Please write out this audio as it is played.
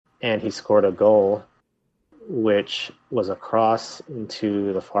and he scored a goal, which was a cross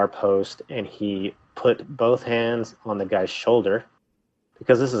into the far post, and he put both hands on the guy's shoulder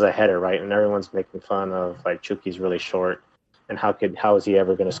because this is a header, right? And everyone's making fun of like Chuki's really short, and how is he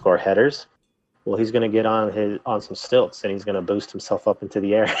ever going to score headers? Well, he's going to get on some stilts and he's going to boost himself up into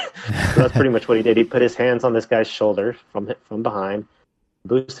the air. So that's pretty much what he did. He put his hands on this guy's shoulder from behind,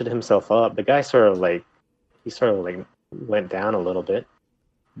 boosted himself up. The guy sort of like went down a little bit,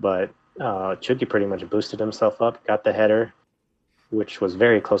 but Chucky pretty much boosted himself up, got the header, which was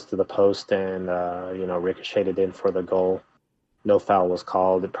very close to the post, and ricocheted in for the goal. No foul was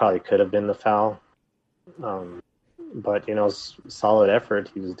called. It probably could have been the foul, but solid effort.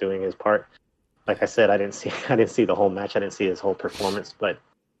 He was doing his part. Like I said, I didn't see the whole match. I didn't see his whole performance, but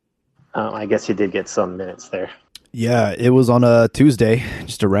I guess he did get some minutes there. Yeah, it was on a Tuesday,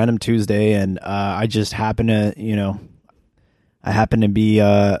 just a random Tuesday, and I just happened to, be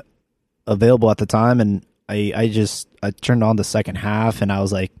available at the time, and I turned on the second half, and I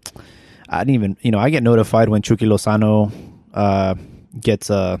was like, I didn't even, I get notified when Chucky Lozano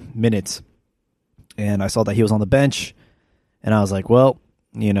gets minutes, and I saw that he was on the bench, and I was like, well,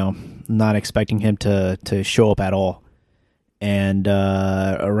 not expecting him to show up at all. And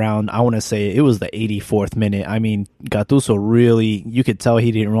around, I want to say it was the 84th minute. I mean, Gattuso really, you could tell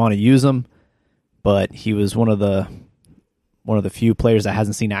he didn't want to use him, but he was one of the few players that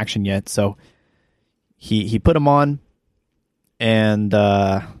hasn't seen action yet. So he put him on, and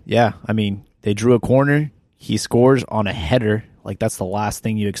they drew a corner. He scores on a header. Like, that's the last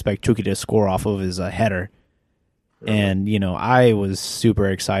thing you expect Chucky to score off of, is a header. And, I was super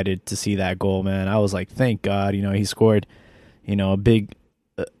excited to see that goal, man. I was like, thank God, he scored, a big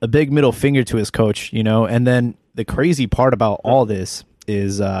middle finger to his coach, And then the crazy part about all this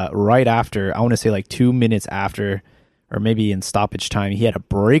is right after, I want to say like 2 minutes after, or maybe in stoppage time, he had a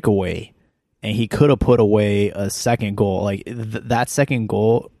breakaway, and he could have put away a second goal. Like, that second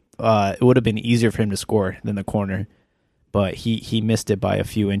goal, it would have been easier for him to score than the corner, but he missed it by a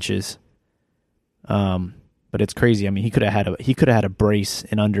few inches. But it's crazy. I mean, he could have had a brace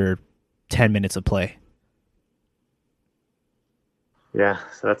in under 10 minutes of play. Yeah,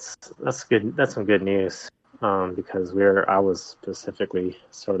 so that's good. That's some good news. Because I was specifically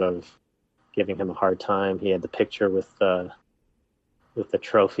sort of giving him a hard time. He had the picture with the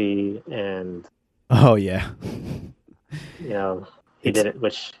trophy, and oh yeah, he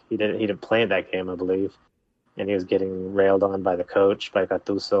didn't play in that game, I believe, and he was getting railed on by the coach, by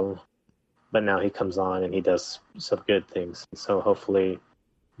Gattuso. But now he comes on and he does some good things. So hopefully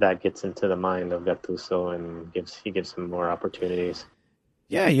that gets into the mind of Gattuso and gives him more opportunities.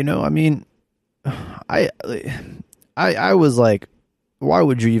 Yeah, I mean, I was like, why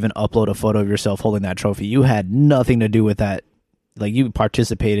would you even upload a photo of yourself holding that trophy? You had nothing to do with that. Like, you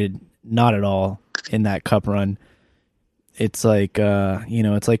participated not at all in that cup run. It's like,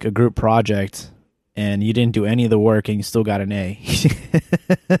 it's like a group project, and you didn't do any of the work, and you still got an A.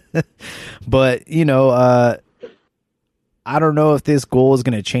 But, I don't know if this goal is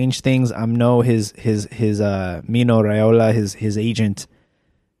going to change things. I know his Mino Raiola, his agent,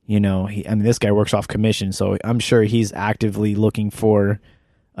 this guy works off commission, so I'm sure he's actively looking for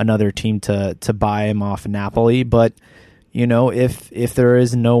another team to buy him off Napoli. But, if there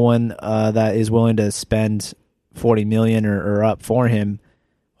is no one that is willing to spend 40 million or up for him,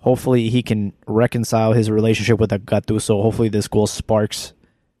 hopefully he can reconcile his relationship with Gattuso. Hopefully this goal sparks,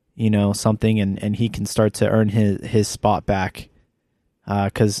 something, and he can start to earn his spot back.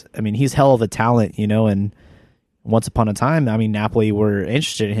 Because, he's hell of a talent, and once upon a time, Napoli were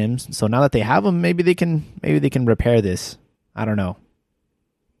interested in him. So now that they have him, maybe they can repair this. I don't know.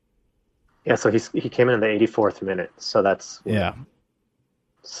 Yeah, so he came in the 84th minute. So that's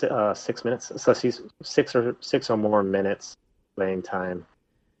 6 minutes. So he's six or more minutes playing time.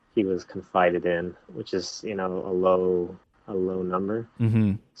 He was confided in, which is a low number.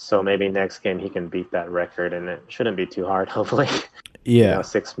 Mm-hmm. So maybe next game he can beat that record, and it shouldn't be too hard. Hopefully,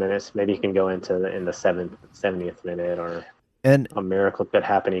 6 minutes. Maybe he can go in the 70th minute, or a miracle could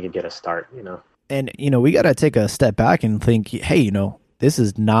happen. He could get a start. And we got to take a step back and think, hey, this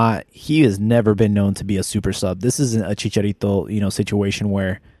is not. He has never been known to be a super sub. This isn't a Chicharito, situation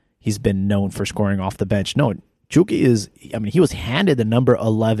where he's been known for scoring off the bench. No. Chucky he was handed the number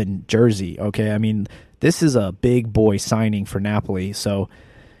 11 jersey, okay? This is a big boy signing for Napoli. So,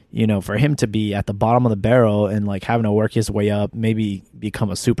 for him to be at the bottom of the barrel and, like, having to work his way up, maybe become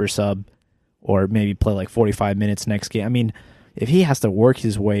a super sub, or maybe play, like, 45 minutes next game. If he has to work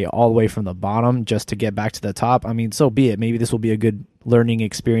his way all the way from the bottom just to get back to the top, so be it. Maybe this will be a good learning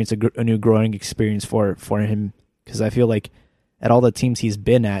experience, a new growing experience for him, because I feel like at all the teams he's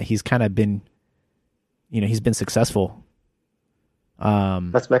been at, he's kind of been, he's been successful.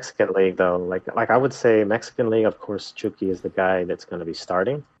 That's Mexican League though. Like I would say Mexican League, of course, Chucky is the guy that's going to be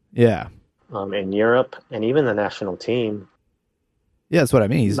starting. Yeah. In Europe and even the national team. Yeah, that's what I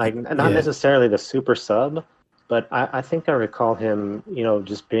mean. He's like not necessarily the super sub, but I think I recall him,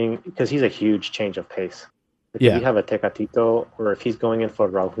 just being, because he's a huge change of pace. If you have a Tecatito, or if he's going in for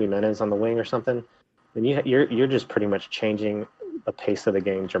Raul Jimenez on the wing or something, then you're just pretty much changing the pace of the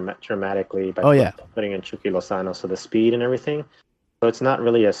game dramatically by putting in Chucky Lozano. So the speed and everything. So it's not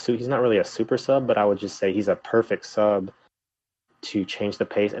really he's not really a super sub, but I would just say he's a perfect sub to change the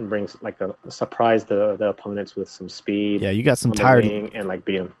pace and brings surprise the opponents with some speed. Yeah, you got some tired and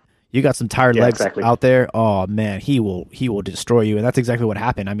beat them. You got some tired legs out there. Oh man, he will destroy you, and that's exactly what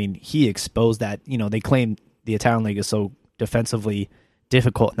happened. I mean, he exposed that. They claim the Italian league is so defensively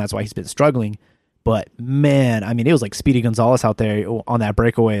difficult, and that's why he's been struggling. But man, I mean, it was like Speedy Gonzalez out there on that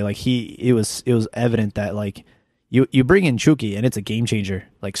breakaway. Like it was evident that like you bring in Chucky and it's a game changer,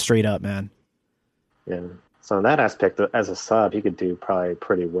 like straight up, man. Yeah. So in that aspect, as a sub, he could do probably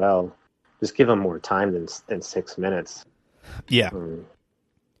pretty well. Just give him more time than 6 minutes. Yeah.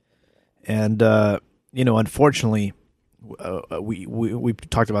 And unfortunately, we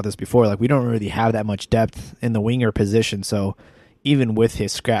talked about this before. Like we don't really have that much depth in the winger position. So even with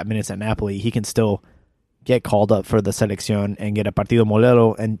his scrap minutes at Napoli, he can still get called up for the selección and get a partido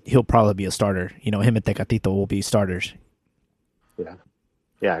molero, and he'll probably be a starter. Him and Tecatito will be starters. Yeah.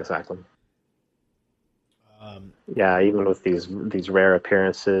 Yeah, exactly. Even with these rare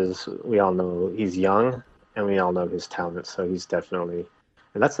appearances, we all know he's young, and we all know his talent. So he's definitely,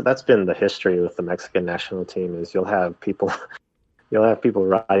 and that's been the history with the Mexican national team. Is you'll have people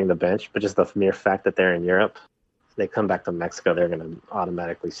riding the bench, but just the mere fact that they're in Europe, they come back to Mexico, they're going to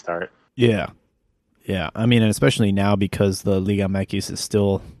automatically start. Yeah. I mean, and especially now because the Liga MX is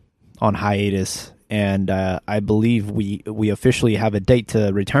still on hiatus, and I believe we officially have a date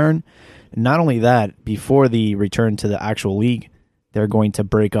to return. Not only that, before the return to the actual league, they're going to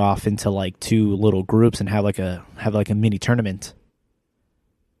break off into like 2 little groups and have like a mini tournament.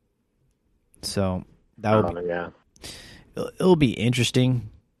 So that would it'll be interesting.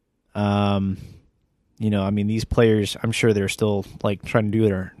 I mean, these players, I'm sure they're still like trying to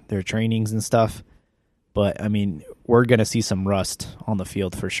do their trainings and stuff, but I mean, we're gonna see some rust on the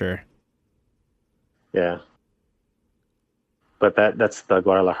field for sure. Yeah. But that's the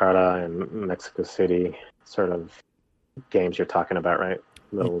Guadalajara and Mexico City sort of games you're talking about, right?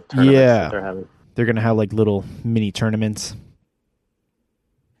 Little tournaments that they're having. They're going to have like little mini tournaments.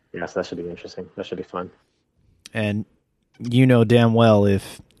 Yes, that should be interesting. That should be fun. And damn well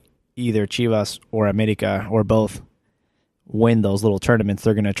if either Chivas or America or both win those little tournaments,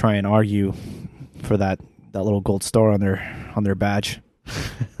 they're going to try and argue for that little gold star on their badge.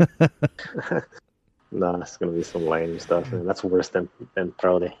 No, it's going to be some lame stuff. And that's worse than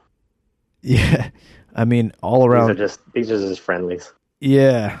Pro Day. Yeah. I mean, all around. These are just friendlies.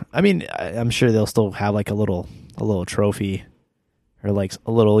 Yeah. I mean, I'm sure they'll still have like a little trophy or like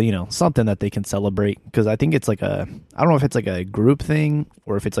a little, something that they can celebrate. Because I think it's like I don't know if it's like a group thing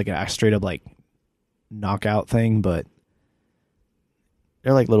or if it's like a straight up like knockout thing, but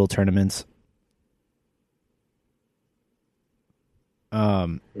they're like little tournaments.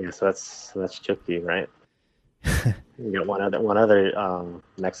 So that's Chucky, right? You got one other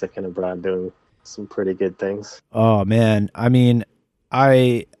Mexican abroad doing some pretty good things. Oh man, I mean,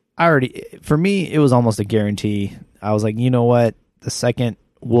 I already, for me it was almost a guarantee. I was like, you know what? The second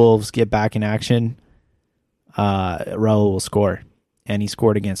Wolves get back in action, Raul will score, and he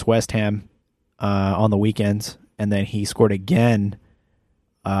scored against West Ham on the weekends, and then he scored again.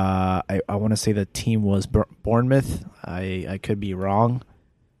 I want to say the team was Bournemouth. I could be wrong.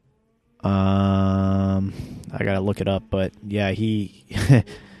 I gotta look it up, but yeah, he.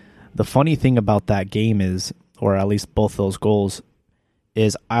 The funny thing about that game is, or at least both those goals,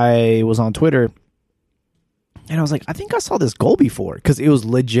 is I was on Twitter and I was like, I think I saw this goal before because it was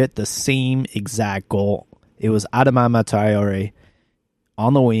legit the same exact goal. It was Adama Traore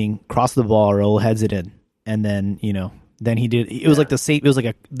on the wing, cross the ball, roll, heads it in, and then then he did. It was like the same. It was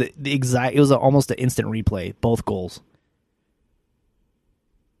like the exact. It was almost an instant replay. Both goals.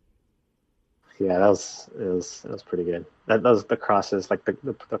 Yeah, it was pretty good. That was the crosses. Like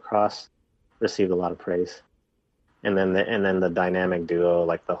the cross received a lot of praise, and then the dynamic duo,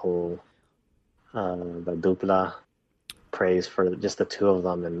 like the whole the dupla, praise for just the two of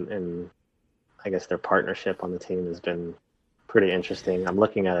them, and I guess their partnership on the team has been pretty interesting. I'm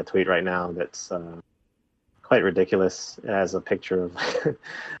looking at a tweet right now that's quite ridiculous. It has a picture of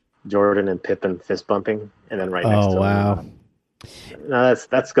Jordan and Pippen fist bumping, and then right next to him, No,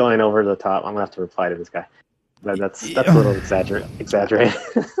 that's going over the top. I'm gonna have to reply to this guy. But that's a little Yeah. exaggerated.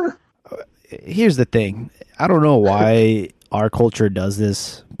 Here's the thing. I don't know why our culture does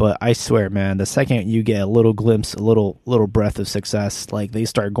this, but I swear, man, the second you get a little glimpse, a little breath of success, like they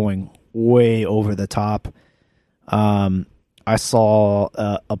start going way over the top. I saw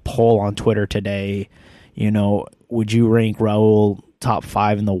a poll on Twitter today. Would you rank Raul top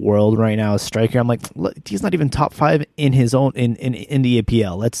five in the world right now as striker? I'm like, look, he's not even top five in his own in the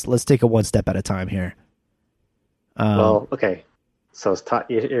APL. Let's take it one step at a time here. Well, okay. So it's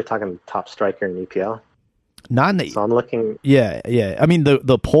you're talking top striker in EPL. Not in the, So I'm looking. yeah, yeah. I mean,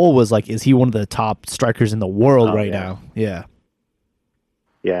 the poll was like, is he one of the top strikers in the world Oh right yeah, now? Yeah.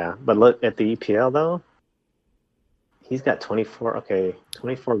 yeah. But look at the EPL though. He's got 24. Okay,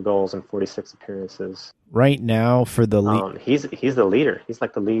 24 goals and 46 appearances. Right now for the league, He's the leader. He's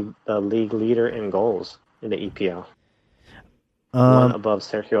like the league leader in goals in the EPL. One um, above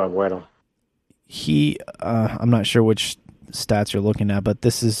Sergio Aguero. I'm not sure which stats you're looking at, but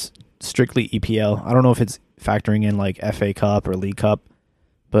this is strictly EPL. I don't know if it's factoring in like FA Cup or League Cup,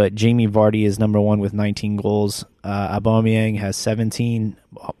 but Jamie Vardy is number one with 19 goals. Aubameyang has 17.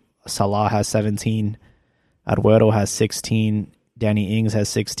 Salah has 17. Aguero has 16. Danny Ings has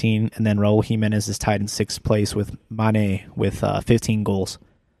 16, and then Raul Jimenez is tied in sixth place with Mane with 15 goals.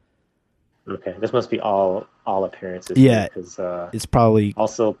 Okay, this must be all appearances. Yeah, because it's probably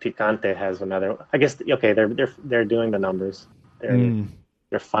also Picante has another. I guess okay, they're doing the numbers.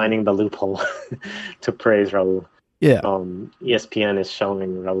 They're finding the loophole to praise Raul. yeah. ESPN is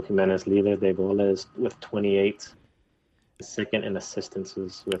showing Raul Jimenez leader de goles with 28, second in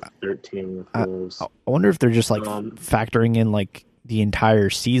assistances with 13 goals. I wonder if they're just like factoring in like the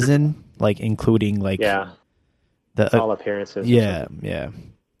entire season, like including like Yeah, the all appearances. yeah, yeah.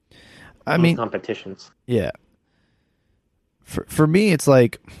 I mean, competitions. yeah. For me, it's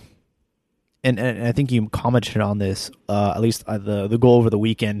like, and I think you commented on this. At least the goal over the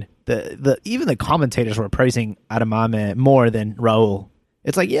weekend. The even the commentators were praising Adamame more than Raul.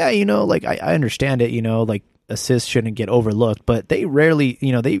 It's like, yeah, like I understand it. Like assists shouldn't get overlooked, but they rarely,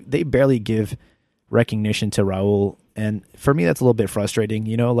 they barely give recognition to Raul, and for me, that's a little bit frustrating.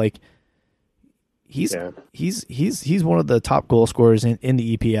 Like he's one of the top goal scorers in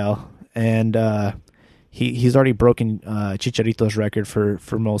the EPL, and he's already broken Chicharito's record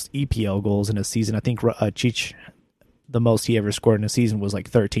for most EPL goals in a season. I think Chich, the most he ever scored in a season was like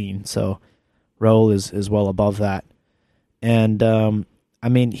 13. So Raul is well above that, and I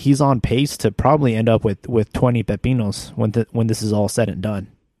mean, he's on pace to probably end up with 20 pepinos when this is all said and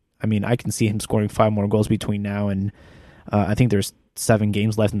done. I mean, I can see him scoring 5 more goals between now and I think there's 7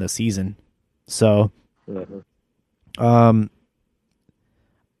 games left in the season. So, I'm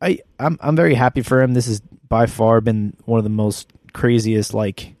very happy for him. This has by far been one of the most craziest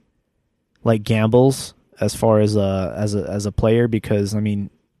like gambles as far as a player, because I mean,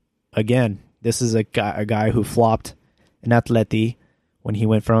 again, this is a guy who flopped in Atleti when he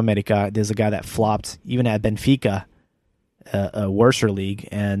went from America. There's a guy that flopped even at Benfica, a worser league,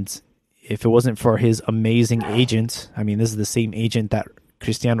 and if it wasn't for his amazing agent, I mean, this is the same agent that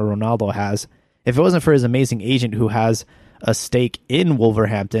Cristiano Ronaldo has. If it wasn't for his amazing agent who has a stake in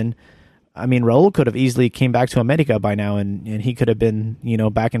Wolverhampton, I mean, Raul could have easily came back to America by now, and he could have been,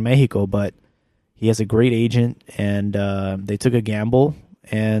 back in Mexico, but he has a great agent, and they took a gamble,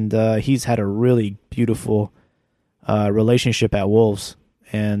 and he's had a really beautiful relationship at Wolves,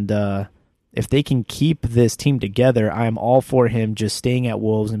 and if they can keep this team together, I am all for him just staying at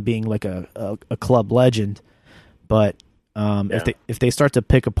Wolves and being like a club legend. But if they start to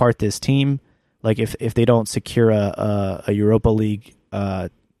pick apart this team, like if they don't secure a Europa League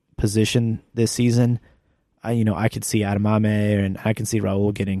position this season, I could see Adamame and I can see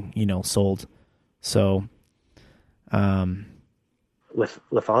Raul getting sold. So, with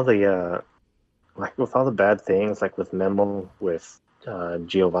all the with all the bad things, like with Memo, with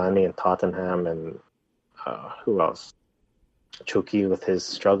Giovanni and Tottenham, and who else? Chucky with his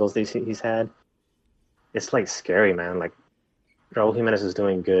struggles he's had. It's like scary, man. Like Raul Jimenez is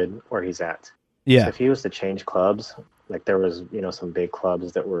doing good where he's at. yeah, So if he was to change clubs, like there was, some big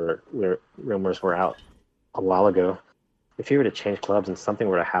clubs that were rumors were out a while ago. If he were to change clubs and something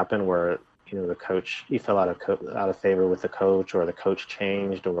were to happen where the coach, he fell out of favor with the coach, or the coach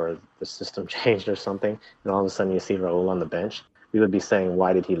changed, or the system changed, or something, and all of a sudden you see Raul on the bench, we would be saying,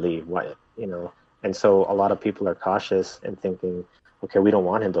 why did he leave? Why, And so a lot of people are cautious and thinking, okay, we don't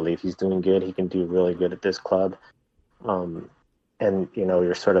want him to leave. He's doing good. He can do really good at this club. And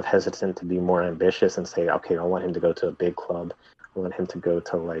you're sort of hesitant to be more ambitious and say, okay, I want him to go to a big club. I want him to go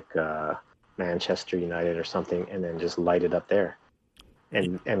to like Manchester United or something, and then just light it up there.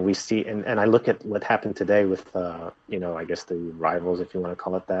 And we see, and I look at what happened today with I guess the rivals, if you want to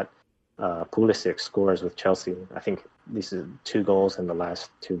call it that. Pulisic scores with Chelsea. I think these are 2 goals in the last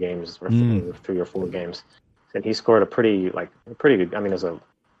 2 games, or 3 or 4 games, and he scored a pretty good. I mean, it was a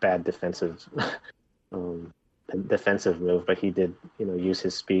bad defensive move, but he did use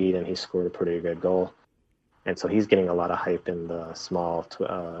his speed, and he scored a pretty good goal. And so he's getting a lot of hype in the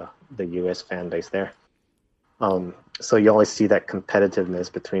U.S. fan base there. So you always see that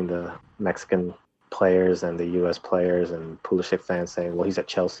competitiveness between the Mexican players and the U.S. players, and Pulisic fans saying, well, he's at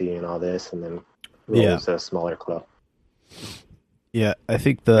Chelsea and all this, and then Wolves a smaller club. Yeah, I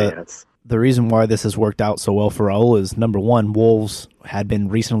think the reason why this has worked out so well for Raul is, number one, Wolves had been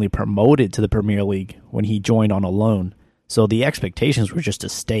recently promoted to the Premier League when he joined on a loan. So the expectations were just to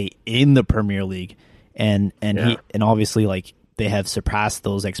stay in the Premier League. And obviously, like, they have surpassed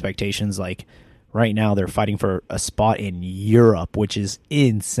those expectations. Like, right now they're fighting for a spot in Europe, which is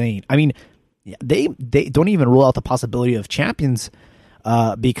insane. I mean, they don't even rule out the possibility of champions,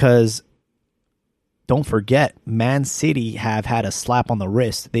 because don't forget, Man City have had a slap on the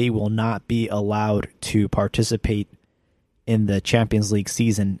wrist. They will not be allowed to participate in the Champions League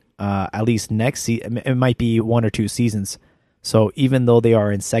season, at least next season. It might be 1 or 2 seasons. So even though they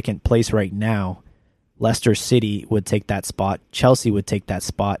are in second place right now, Leicester City would take that spot, Chelsea would take that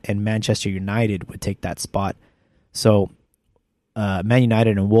spot, and Manchester United would take that spot. So Man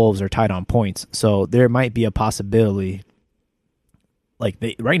United and Wolves are tied on points. So there might be a possibility. Like,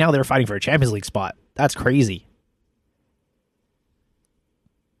 right now they're fighting for a Champions League spot. That's crazy.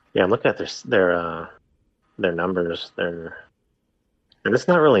 Yeah, look at their numbers. And it's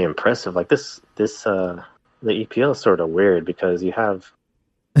not really impressive. Like the EPL is sort of weird because you have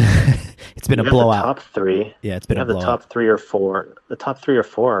it's been a blowout. The top 3. Yeah, it's been a blowout. The top 3 or 4. The top 3 or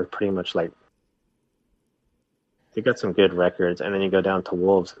 4 are pretty much like, they got some good records, and then you go down to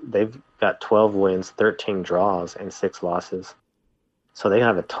Wolves. They've got 12 wins, 13 draws, and 6 losses. So they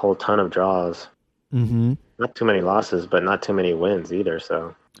have a whole ton of draws. Mm-hmm. Not too many losses, but not too many wins either.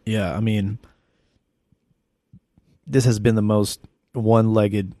 So yeah, I mean, this has been the most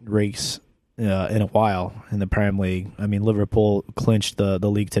one-legged race in a while in the Premier League. I mean, Liverpool clinched the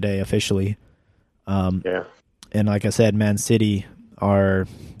league today officially. Yeah. And like I said, Man City are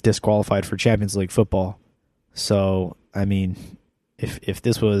disqualified for Champions League football. So, I mean, if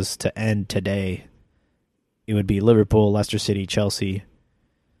this was to end today, it would be Liverpool, Leicester City, Chelsea,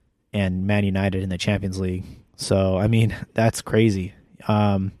 and Man United in the Champions League. So, I mean, that's crazy.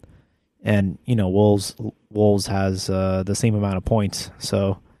 And, Wolves has the same amount of points.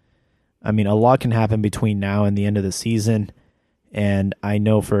 So, I mean, a lot can happen between now and the end of the season. And I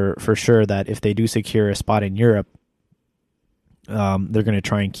know for sure that if they do secure a spot in Europe, they're going to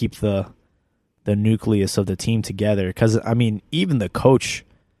try and keep the nucleus of the team together. Because, I mean, even the coach,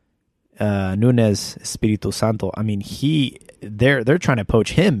 Nunes Espiritu Santo, I mean, they're trying to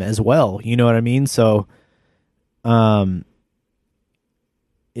poach him as well. You know what I mean? So,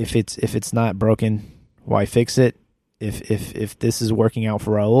 if it's not broken, why fix it? If this is working out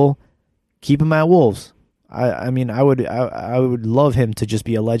for Raul, keep him at Wolves. I mean, I would love him to just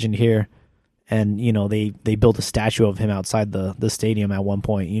be a legend here. And, they built a statue of him outside the stadium at one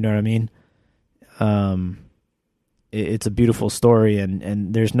point. You know what I mean? It's a beautiful story,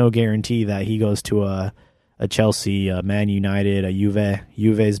 and there's no guarantee that he goes to a Chelsea, a Man United, a Juve.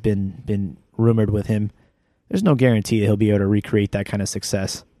 Juve's been rumored with him. There's no guarantee that he'll be able to recreate that kind of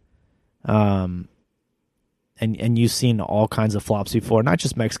success. And you've seen all kinds of flops before, not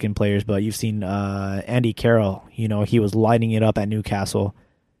just Mexican players, but you've seen Andy Carroll. He was lighting it up at Newcastle,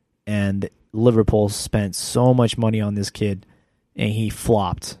 and Liverpool spent so much money on this kid, and he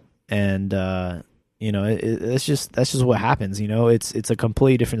flopped. And that's just what happens. It's a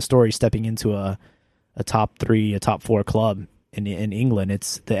completely different story stepping into a top 3, a top 4 club in England.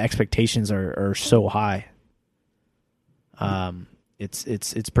 It's the expectations are so high.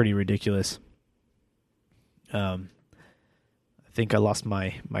 It's pretty ridiculous. I think I lost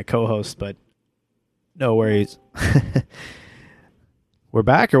my co-host, but no worries. We're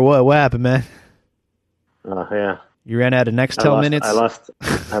back, or what? What happened, man? Yeah. You ran out of Nextel minutes?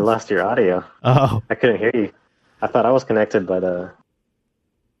 I lost your audio. Oh. I couldn't hear you. I thought I was connected, but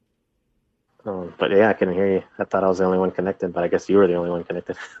yeah, I couldn't hear you. I thought I was the only one connected, but I guess you were the only one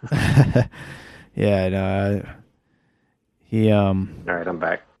connected. Yeah, no, All right, I'm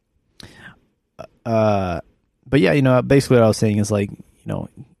back. But yeah, basically what I was saying is, like,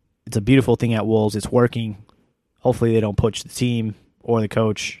 it's a beautiful thing at Wolves. It's working. Hopefully they don't poach the team or the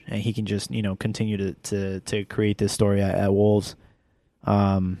coach, and he can just, continue to create this story at Wolves.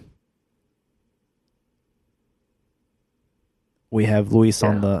 We have Luis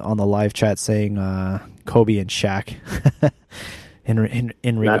Yeah. on the live chat saying Kobe and Shaq.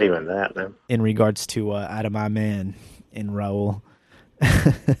 Not even that, man. In regards to Adamame and Raul.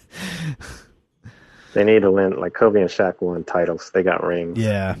 They need to win. Like Kobe and Shaq won titles. They got rings.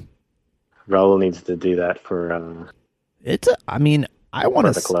 Yeah. Raul needs to do that for I mean, I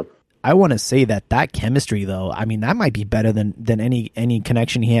want the club. I want to say that chemistry though. I mean, that might be better than any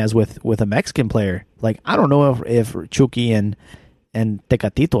connection he has with a Mexican player. Like, I don't know if Chucky and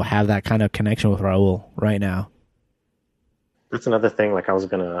Tecatito have that kind of connection with Raul right now. That's another thing. Like I was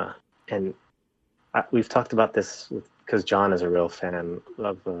gonna, and we've talked about this because John is a real fan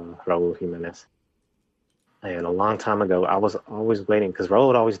of Raul Jimenez. And a long time ago, I was always waiting because Raul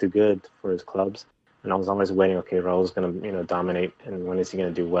would always do good for his clubs, and I was always waiting. Okay, Raul's going to dominate, and when is he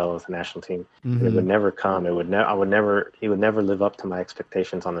going to do well with the national team? Mm-hmm. And it would never come. He would never live up to my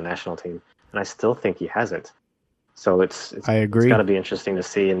expectations on the national team, and I still think he hasn't. So it's I agree. It's got to be interesting to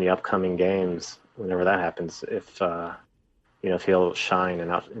see in the upcoming games whenever that happens if he'll shine and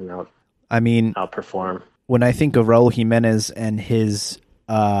outperform. When I think of Raul Jimenez and his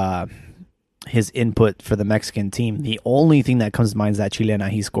input for the Mexican team, the only thing that comes to mind is that Chilena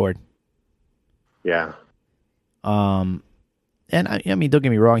he scored. Yeah. And I mean, don't get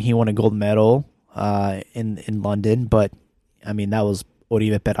me wrong, he won a gold medal in London, but I mean that was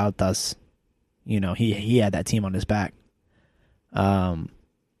Oribe Peralta's. He had that team on his back. And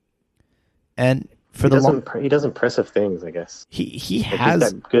for he does impressive things, I guess. He has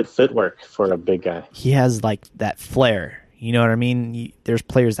that good footwork for a big guy. He has like that flair. You know what I mean? There's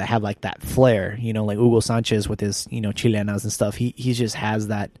players that have like that flair, like Hugo Sanchez with his, chilenas and stuff. He just has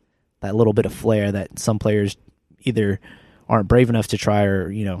that little bit of flair that some players either aren't brave enough to try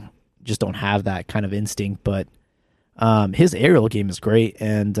or, just don't have that kind of instinct. But his aerial game is great,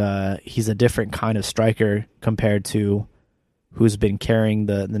 and he's a different kind of striker compared to who's been carrying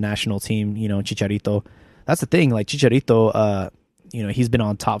the national team, Chicharito. That's the thing, like Chicharito, he's been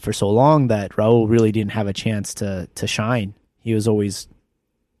on top for so long that Raul really didn't have a chance to shine. He was always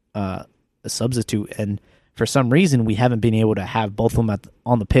a substitute, and for some reason we haven't been able to have both of them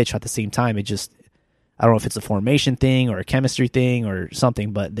on the pitch at the same time. I don't know if it's a formation thing or a chemistry thing or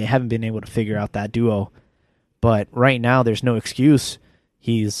something, but they haven't been able to figure out that duo. But right now there's no excuse.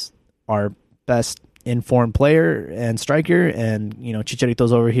 He's our best informed player and striker, and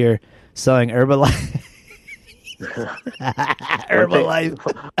Chicharito's over here selling Herbalife. Herbalife.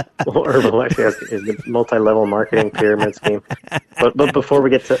 Herbalife is the multi-level marketing pyramid scheme. But before we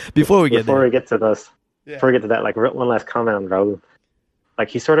get to that, like one last comment on Raul. Like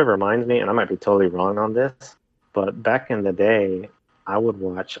he sort of reminds me, and I might be totally wrong on this, but back in the day, I would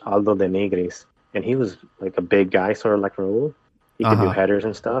watch Aldo de Nigris, and he was like a big guy, sort of like Raul. He could do headers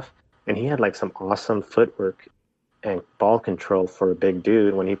and stuff, and he had like some awesome footwork and ball control for a big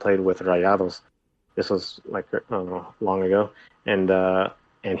dude when he played with Rayados. This was like long ago, and I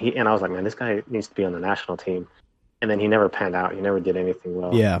was like, man, this guy needs to be on the national team. And then he never panned out. He never did anything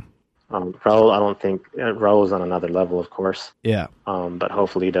well. Yeah. Raul, I don't think Raul's on another level, of course. Yeah. But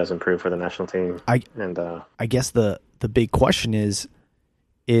hopefully he does improve for the national team. I guess the big question is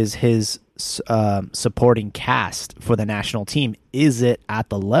his supporting cast for the national team, is it at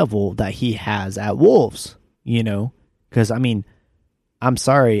the level that he has at Wolves? Because I mean, I'm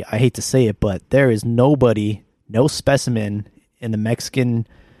sorry, I hate to say it, but there is no specimen in the Mexican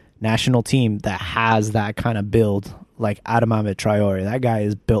national team that has that kind of build like Adamame Traore. That guy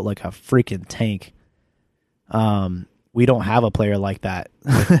is built like a freaking tank. We don't have a player like that.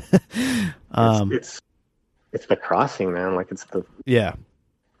 It's the crossing, man. Like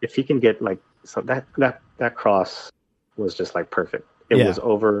if he can get like that cross was just like perfect. It was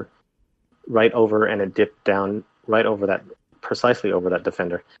right over, and it dipped down right over that. Precisely over that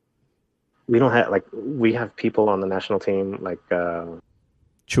defender. We have people on the national team like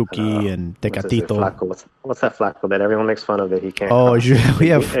Chucky and Tecatito. What's that Flaco that everyone makes fun of that he can't? Oh, we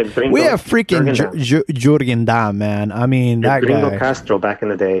have freaking Jürgen Damm, man. I mean, that Gringo guy. Castro back in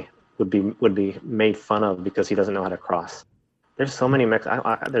the day would be made fun of because he doesn't know how to cross. There's so many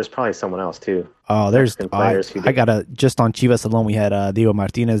there's probably someone else too. Oh, there's I gotta just on Chivas alone. We had Diego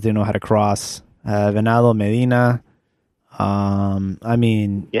Martinez didn't know how to cross. Venado Medina. I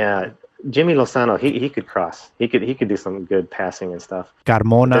mean, yeah, Jimmy Lozano, he could cross. He could do some good passing and stuff.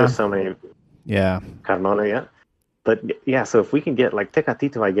 Carmona. There's so many. Yeah. Carmona, yeah. But yeah, so if we can get like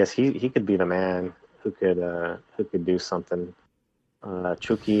Tecatito, I guess he could be the man who could do something.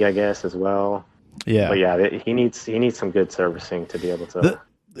 Chucky, I guess, as well. Yeah. But yeah, he needs some good servicing to be able to.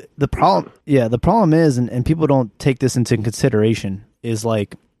 The problem is, and people don't take this into consideration, is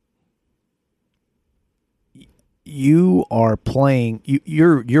like you are playing.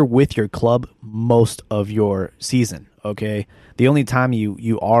 You're with your club most of your season. Okay, the only time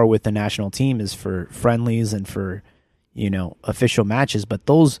you are with the national team is for friendlies and for official matches. But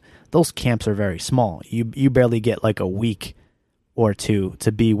those camps are very small. You barely get like a week or two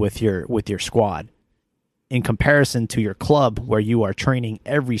to be with your squad in comparison to your club where you are training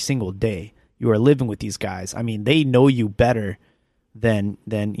every single day. You are living with these guys. I mean, they know you better than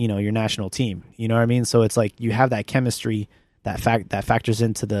your national team. You know what I mean? So it's like you have that chemistry that factors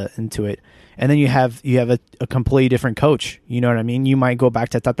into it, and then you have a completely different coach. You know what I mean? You might go back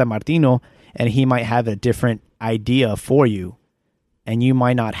to Tata Martino, and he might have a different idea for you, and you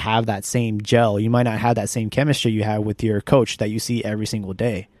might not have that same gel. You might not have that same chemistry you have with your coach that you see every single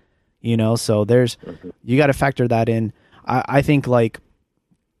day. So you got to factor that in. I think like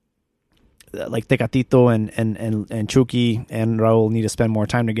Tecatito and Chucky and Raul need to spend more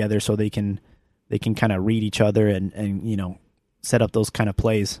time together so they can kind of read each other and set up those kind of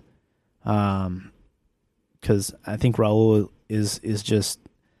plays. Because I think Raul is just,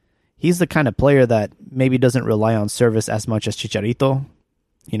 he's the kind of player that maybe doesn't rely on service as much as Chicharito.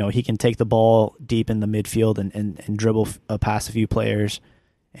 He can take the ball deep in the midfield and dribble past a few players.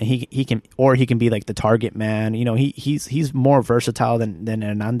 And he can be like the target man. He's more versatile than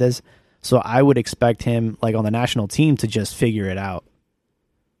Hernandez. So I would expect him, like on the national team, to just figure it out,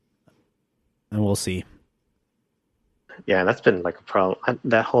 and we'll see. Yeah, that's been like a problem.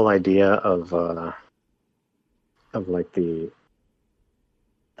 That whole idea of like the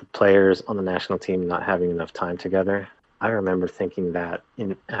players on the national team not having enough time together. I remember thinking that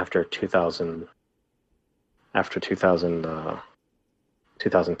after 2000,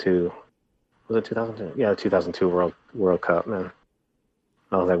 2002, was it 2002? Yeah, 2002 World Cup, man.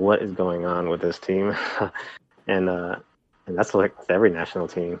 I was like, what is going on with this team? and that's like with every national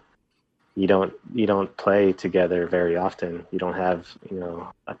team. You don't play together very often. You don't have,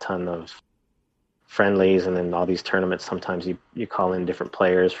 a ton of friendlies, and then all these tournaments. Sometimes you call in different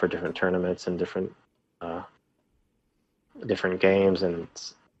players for different tournaments and different games, and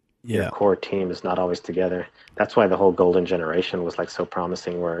your core team is not always together. That's why the whole golden generation was like so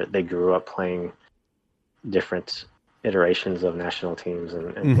promising, where they grew up playing different iterations of national teams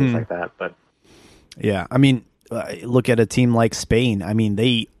and things like that. But yeah, I mean, look at a team like Spain. I mean,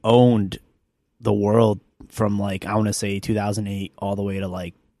 they owned the world from like, I want to say 2008 all the way to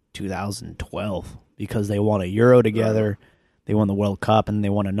like 2012 because they won a Euro together. They won the World Cup and they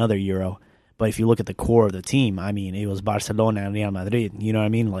won another Euro. But if you look at the core of the team, I mean, it was Barcelona and Real Madrid. You know what I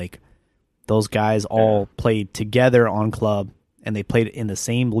mean? Like, those guys all played together on club, and they played in the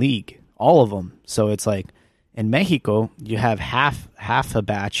same league, all of them. So it's like, in Mexico, you have half a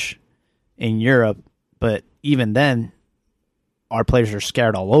batch in Europe, but even then, our players are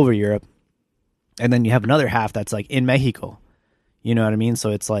scattered all over Europe. And then you have another half that's like in Mexico. You know what I mean? So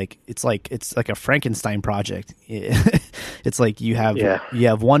it's like a Frankenstein project. It's like you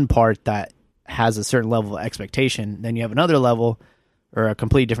have one part that has a certain level of expectation, then you have another level or a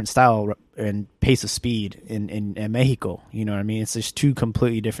completely different style and pace of speed in Mexico. You know what I mean? It's just two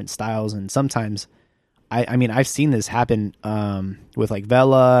completely different styles, and sometimes I mean I've seen this happen with like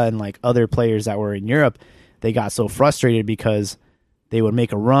Vela and like other players that were in Europe. They got so frustrated because they would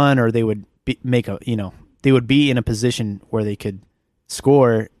make a run or they would they would be in a position where they could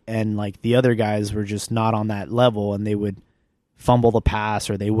score, and like the other guys were just not on that level, and they would fumble the pass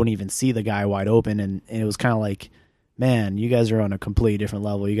or they wouldn't even see the guy wide open, and it was kind of like, man, you guys are on a completely different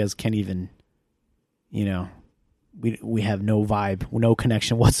level. You guys can't even, we have no vibe, no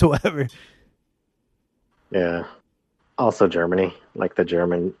connection whatsoever. Yeah. Also Germany, like the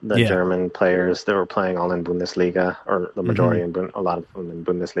German players that were playing all in Bundesliga, or the majority a lot of them in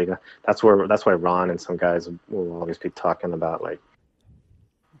Bundesliga. That's why Ron and some guys will always be talking about, like,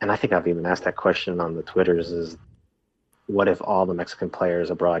 and I think I've even asked that question on the Twitters, is what if all the Mexican players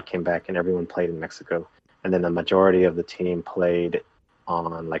abroad came back and everyone played in Mexico, and then the majority of the team played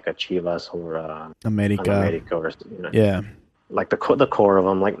on like a Chivas or America or like the core of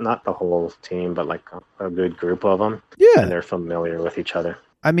them, like not the whole team, but like a good group of them. Yeah, and they're familiar with each other.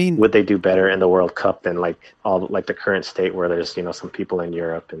 I mean, would they do better in the World Cup than like the current state where there's some people in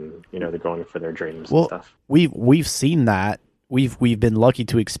Europe and they're going for their dreams and stuff? We've seen that. We've been lucky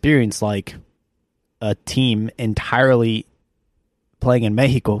to experience like a team entirely playing in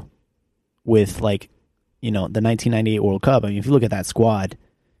Mexico with like the 1998 World Cup. I mean, if you look at that squad,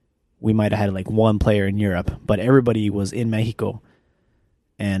 we might have had like one player in Europe, but everybody was in Mexico.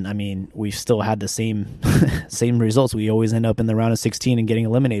 And I mean, we've still had the same results. We always end up in the round of 16 and getting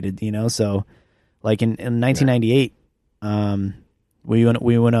eliminated, So like in 1998,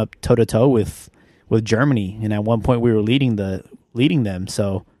 we went up toe to toe with with Germany, and at one point we were leading them.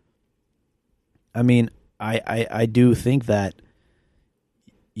 So, I mean, I do think that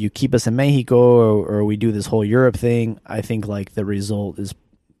you keep us in Mexico or we do this whole Europe thing. I think like the result is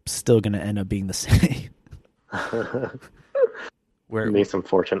still going to end up being the same. Where need some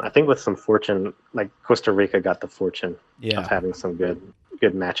fortune. I think with some fortune, like Costa Rica got the fortune of having some good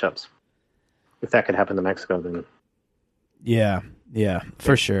matchups. If that could happen to Mexico, then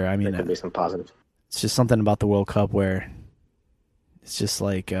for sure. I mean, there could be some positives. It's just something about the World Cup where it's just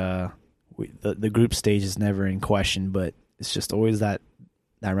like the group stage is never in question, but it's just always that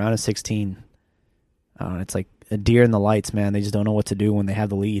round of 16. It's like a deer in the lights, man. They just don't know what to do when they have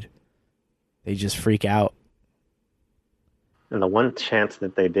the lead. They just freak out. And the one chance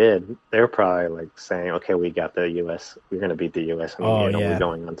that they did, they're probably like saying, "Okay, we got the U.S. We're going to beat the U.S. and we're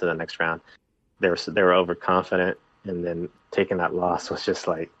going on to the next round." They were overconfident, and then taking that loss was just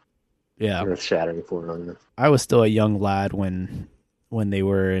like earth shattering for them. I was still a young lad when they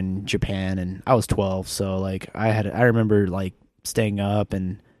were in Japan, and I was 12, so like I remember like staying up,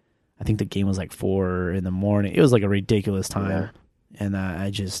 and I think the game was like 4 a.m. It was like a ridiculous time, and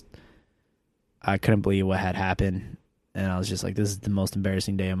I couldn't believe what had happened. And I was just like, this is the most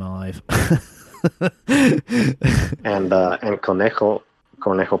embarrassing day of my life. and Conejo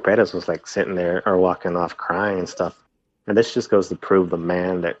Perez was like sitting there or walking off crying and stuff. And this just goes to prove the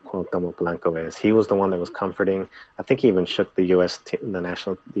man that Cuauhtémoc Blanco is. He was the one that was comforting. I think he even shook the U.S.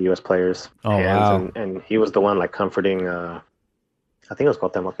 the U.S. players' hands. Wow. And he was the one like comforting, I think it was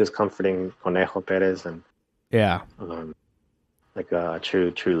Cuauhtémoc. He was comforting Conejo Perez and like a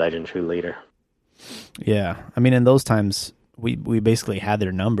true legend, true leader. Yeah, I mean, in those times, we basically had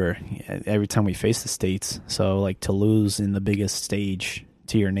their number every time we faced the States. So, like, to lose in the biggest stage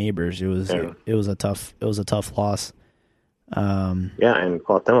to your neighbors, it was a tough loss. And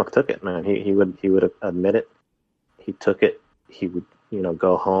Cuauhtémoc took it, man. He would admit it. He took it. He would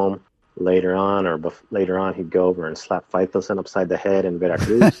go home later on, he'd go over and slap Faitelson upside the head in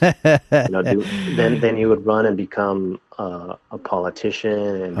Veracruz. Then he would run and become a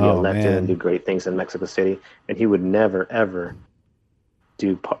politician and be elected and do great things in Mexico City. And he would never ever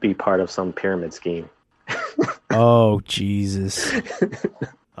be part of some pyramid scheme. Oh Jesus!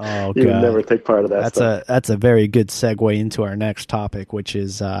 Oh God! He would never take part of that. That's a very good segue into our next topic, which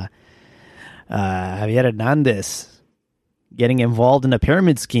is Javier Hernandez getting involved in a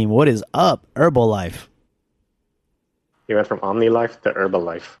pyramid scheme. What is up, Herbalife? He went from OmniLife to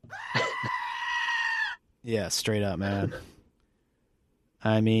Herbalife. Yeah, straight up, man.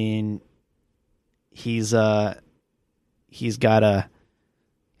 I mean, he's got a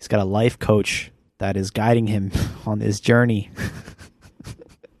life coach that is guiding him on this journey,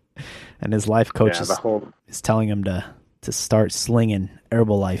 and his life coach is telling him to start slinging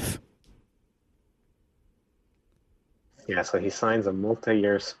Herbalife. Yeah, so he signs a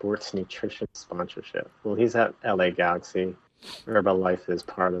multi-year sports nutrition sponsorship. Well, he's at LA Galaxy. Herbalife is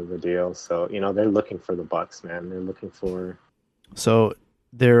part of the deal. So, they're looking for the bucks, man. They're looking for... So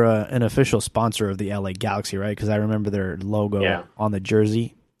they're an official sponsor of the LA Galaxy, right? Because I remember their logo on the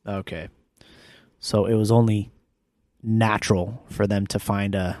jersey. Okay. So it was only natural for them to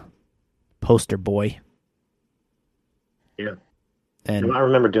find a poster boy. Yeah. And I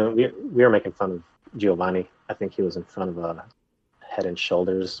remember we were making fun of Giovanni. I think he was in front of a Head and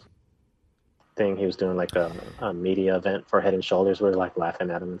Shoulders thing. He was doing like a media event for Head and Shoulders. We were like laughing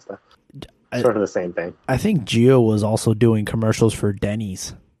at him and stuff. Sort of the same thing. I think Gio was also doing commercials for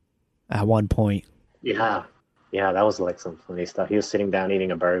Denny's at one point. Yeah, that was like some funny stuff. He was sitting down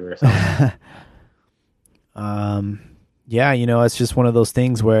eating a burger or something. It's just one of those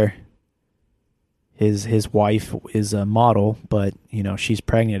things where his wife is a model, but she's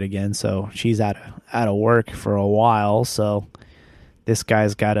pregnant again, so she's out of work for a while. So this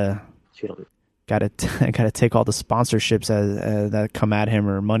guy's gotta take all the sponsorships that come at him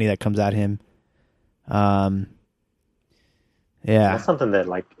or money that comes at him. That's something that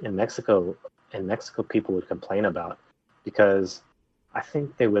like in Mexico people would complain about, because I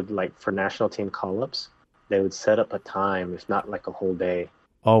think they would, like, for national team call-ups, they would set up a time, if not like a whole day.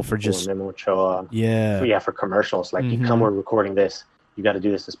 Oh, for just Memo Ochoa. Yeah. For commercials. Like, you come, we're recording this. You got to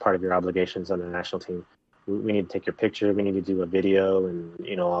do this as part of your obligations on the national team. We need to take your picture. We need to do a video,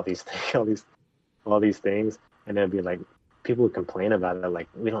 and all these things, all these things. And it'd be like, people would complain about it. Like,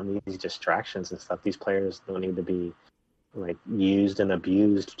 we don't need these distractions and stuff. These players don't need to be like used and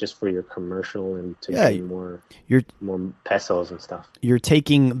abused just for your commercial and to gain more pesos and stuff. You're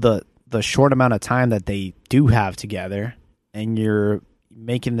taking the short amount of time that they do have together, and you're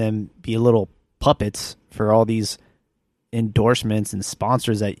making them be little puppets for all these endorsements and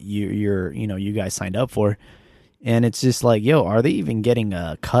sponsors that you guys signed up for, and it's just like, yo, are they even getting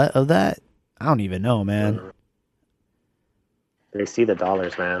a cut of that? I don't even know, man. Mhm. They see the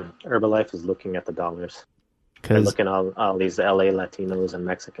dollars, man. Herbalife is looking at the dollars. They're Because looking at all these LA Latinos and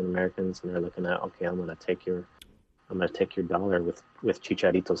Mexican Americans, and they're looking at, okay, I'm gonna take your dollar with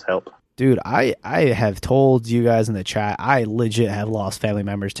Chicharito's help. dude, I have told you guys in the chat, I legit have lost family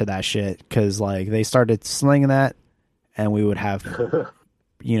members to that shit because like they started slinging that, and we would have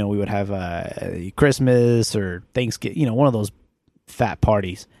Christmas or Thanksgiving, one of those fat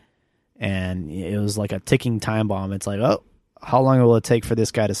parties, and it was like a ticking time bomb. It's like, oh, how long will it take for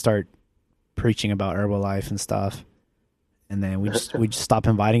this guy to start preaching about Herbalife and stuff? And then we just stop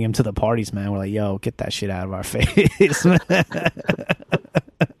inviting him to the parties, man. We're like, yo, get that shit out of our face.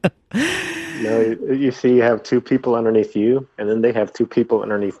 No, you see, you have two people underneath you, and then they have two people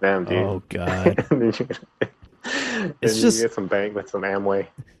underneath them, dude. Oh god. and then It's you just get some bang with some Amway.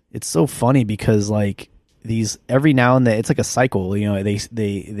 it's so funny because like these every now and then it's like a cycle,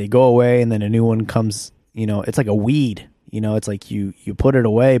 they go away and then a new one comes, it's like a weed, it's like you put it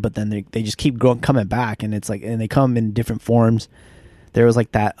away but then they just keep coming back, and it's like, and they come in different forms. There was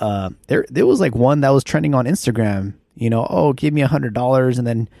like that there was like one that was trending on Instagram, oh, give me $100 and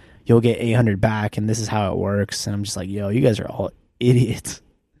then you'll get 800 back, and this is how it works. And I'm just like, yo, you guys are all idiots.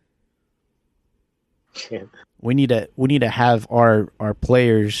 Yeah. We need to have our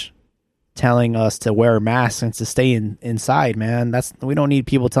players telling us to wear masks and to stay inside, man. We don't need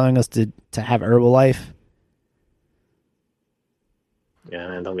people telling us to have Herbalife.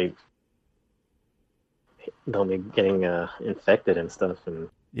 Yeah, and don't be getting infected and stuff and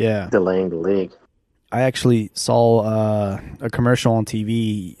Yeah. delaying the league. I actually saw a commercial on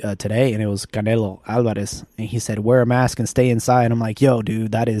TV today, and it was Canelo Alvarez, and he said, wear a mask and stay inside. And I'm like, yo,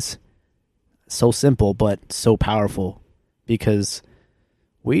 dude, that is so simple but so powerful, because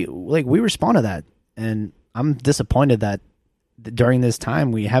we respond to that, and I'm disappointed that during this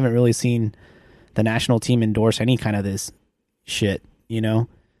time we haven't really seen the national team endorse any kind of this shit.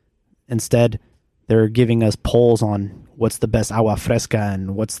 Instead they're giving us polls on what's the best agua fresca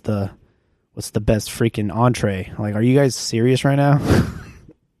and what's the best freaking entree. Like, are you guys serious right now?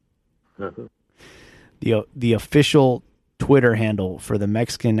 Mhm. The official Twitter handle for the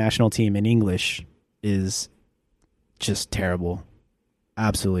Mexican national team in English is just terrible.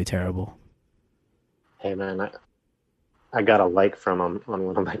 Absolutely terrible. Hey man, I got a like from him on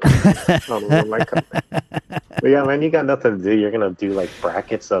one of my comments. On one of my comments. But yeah, man, you got nothing to do. You're gonna do like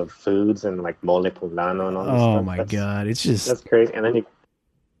brackets of foods and like mole poblano and all this Oh stuff. my god, it's just That's crazy. And then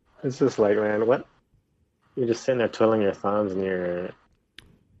it's just like, man, what? You're just sitting there twiddling your thumbs, and you're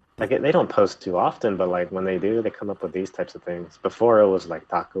like, they don't post too often, but like when they do, they come up with these types of things. Before it was like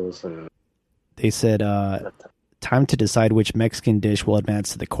tacos and they said time to decide which Mexican dish will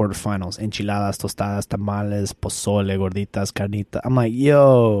advance to the quarterfinals. Enchiladas, tostadas, tamales, pozole, gorditas, carnitas. I'm like,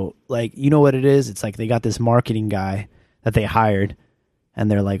 yo, like, you know what it is? It's like they got this marketing guy that they hired, and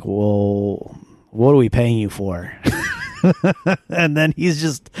they're like, well, what are we paying you for? And then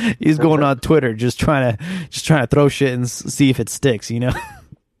he's going on Twitter just trying to throw shit and see if it sticks,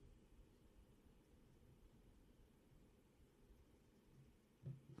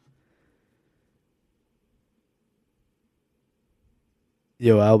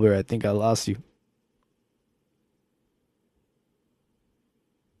 Yo, Albert, I think I lost you.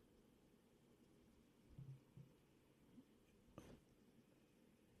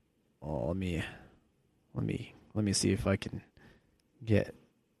 Oh, let me see if I can get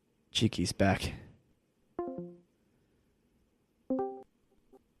Cheeky's back.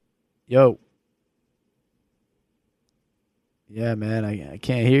 Yo. Yeah, man, I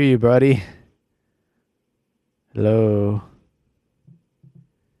can't hear you, buddy. Hello.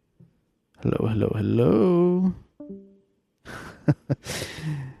 Hello, hello, hello.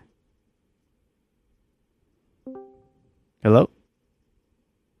 Hello?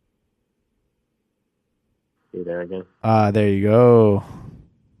 you there again. There you go.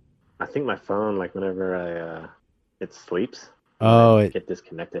 I think my phone, like whenever it sleeps, Oh, get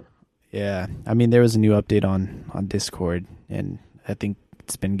disconnected. yeah. I mean, there was a new update on Discord, and I think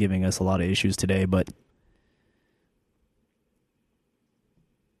it's been giving us a lot of issues today, but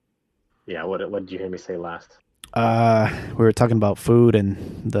Yeah, what did you hear me say last? we were talking about food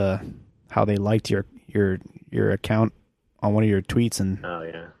and how they liked your account on one of your tweets, and Oh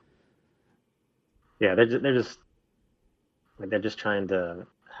yeah, yeah. They're just trying to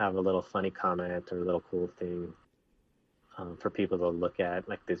have a little funny comment or a little cool thing for people to look at,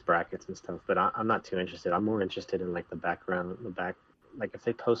 like these brackets and stuff. But I'm not too interested. I'm more interested in like the background, the back. Like if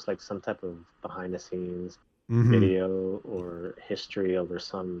they post like some type of behind the scenes Hmm. video or history over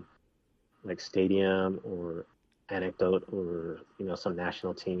some like stadium or anecdote or some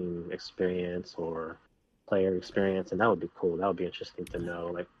national team experience or player experience, and that would be cool. That would be interesting to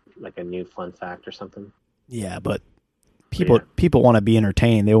know, like a new fun fact or something. Yeah, but But people yeah, people want to be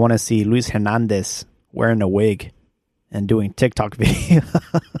entertained. They want to see Luis Hernandez wearing a wig and doing TikTok videos.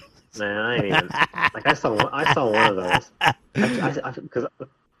 man, I ain't even like I saw one of those. Because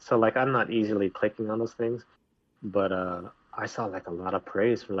so like I'm not easily clicking on those things, but I saw like a lot of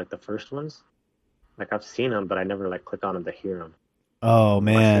praise for like the first ones. Like I've seen them, but I never like click on them to hear them. Oh I see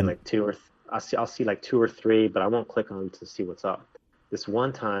man. like I'll see like two or three, but I won't click on them to see what's up. This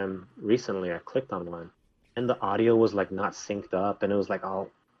one time recently, I clicked on one, and the audio was like not synced up, and it was like all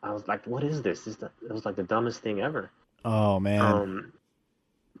I was like, "What is this?" It was like the dumbest thing ever. Oh man. Um,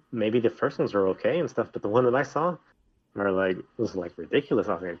 Maybe the first ones are okay and stuff, but the one that I saw are like was like ridiculous.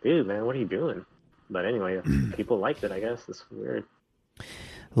 I was like, "Dude, man, what are you doing?" But anyway, people liked it. I guess it's weird.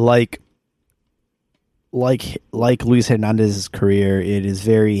 like like Luis Hernandez's career, it is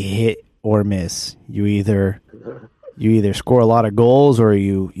very hit or miss. You either score a lot of goals or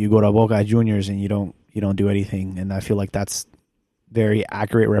you go to Boca Juniors and you don't do anything. And I feel like that's very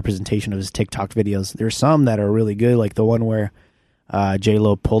accurate representation of his TikTok videos. There's some that are really good, like the one where J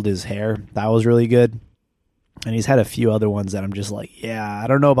Lo pulled his hair. That was really good. And he's had a few other ones that I'm just like, yeah, I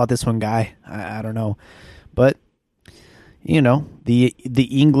don't know about this one, guy. I don't know, but the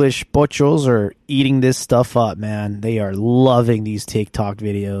English pochos are eating this stuff up, man. They are loving these TikTok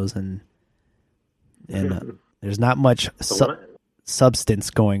videos, and there's not much The one, substance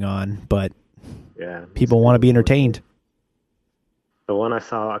going on, but yeah, it's people want kind to of be boring. entertained. The one I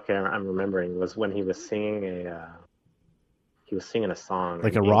saw, okay, I'm remembering, was when he was singing a song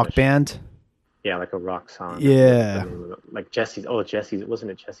Like in a rock English. band. Yeah, like a rock song. I forget what the Yeah, name of it. Like Jesse's. Oh, Jesse's.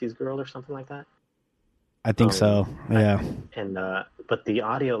 Wasn't it Jesse's Girl or something like that? I think Um, so. I Yeah. and but the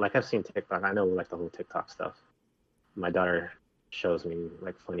audio, like I've seen TikTok. I know like the whole TikTok stuff. My daughter shows me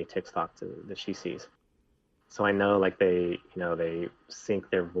like funny TikToks that she sees. So I know like they sync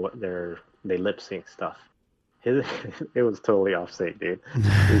they lip sync stuff. His, it was totally off sync, dude.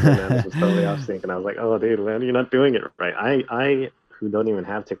 Luis Hernandez was totally off sync, and I was like, "Oh, dude, man, you're not doing it right." I who don't even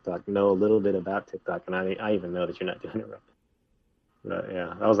have TikTok know a little bit about TikTok, and I even know that you're not doing it right. But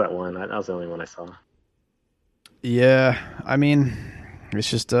yeah, that was that one. That was the only one I saw. Yeah, I mean, it's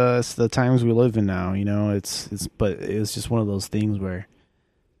just it's the times we live in now. But it's just one of those things where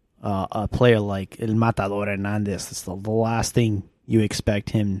a player like El Matador Hernandez, it's the last thing you expect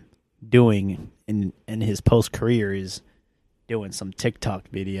him doing in his post career is doing some TikTok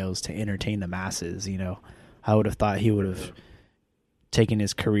videos to entertain the masses. I would have thought he would have Hmm. taken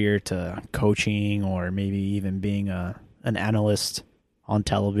his career to coaching or maybe even being an analyst on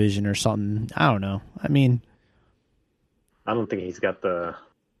television or something. I don't know. I mean, I don't think he's got the.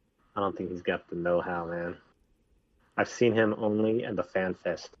 I don't think he's got the know-how, man. I've seen him only at the Fan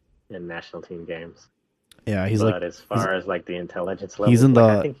Fest in national team games. yeah, But as he's far as like the intelligence he's level, in like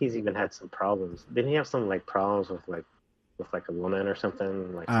I the think he's even had some problems. Didn't he have some like problems with like a woman or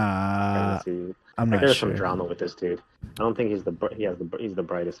something, like some uh pregnancy? I'm Like not there was some sure. drama with this dude. I don't think he's the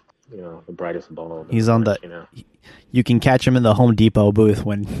brightest, the brightest bulb in the He's on the bunch. You can catch him in the Home Depot booth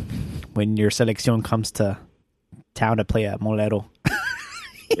when your selección comes to town to play at Molero.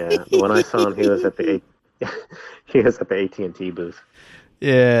 Yeah, when I saw him, he was at the he was at the AT&T booth.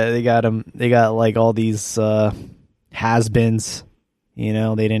 Yeah, they got him. They got like all these has-beens. They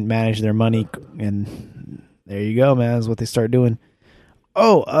didn't manage their money, and there you go, man. That's what they start doing.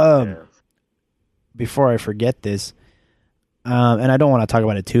 Oh, Yeah. before I forget this, and I don't want to talk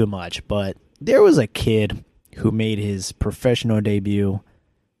about it too much, but there was a kid who made his professional debut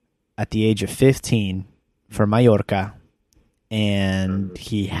at the age of 15 for Mallorca, and Mhm.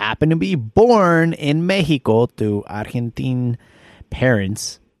 he happened to be born in Mexico to Argentine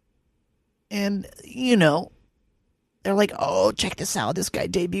parents. And they're like, "Oh, check this out! This guy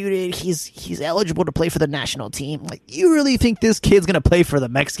debuted. He's eligible to play for the national team." Like, you really think this kid's gonna play for the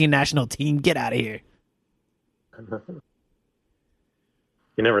Mexican national team? Get out of here!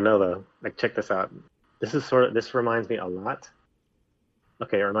 You never know though. Like check this out. This reminds me a lot.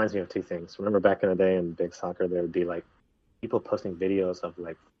 Okay, it reminds me of two things. Remember back in the day in big soccer, there would be like people posting videos of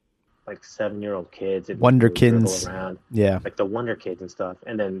like 7-year-old kids and who would dribble Wonderkins, around, yeah, like the Wonder Kids and stuff,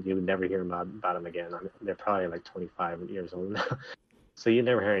 and then you would never hear about them again. I mean, they're probably like 25 years old now, so you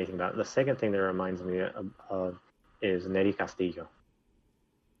never hear anything about it. The second thing that reminds me of is Neri Castillo.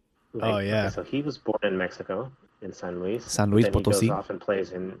 oh Like, okay, yeah, so he was born in Mexico, in San Luis, San but Luis then he goes Potosí. off and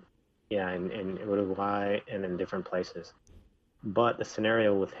plays in Uruguay and in different places. But the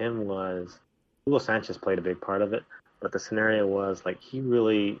scenario with him was Hugo Sanchez played a big part of it, but the scenario was like he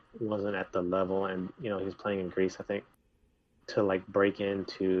really wasn't at the level, and he was playing in Greece, I think, to like break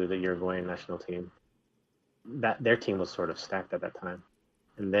into the Uruguayan national team. That their team was sort of stacked at that time,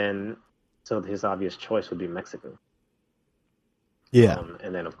 and then so his obvious choice would be Mexico. Yeah.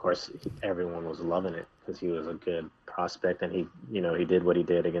 And then of course everyone was loving it because he was a good prospect, and he did what he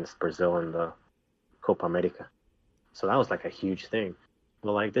did against Brazil in the Copa America. So that was like a huge thing.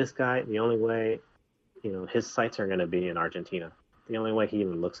 But like this guy, the only way, his sights are going to be in Argentina. The only way he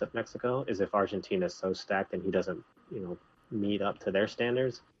even looks at Mexico is if Argentina is so stacked and he doesn't, meet up to their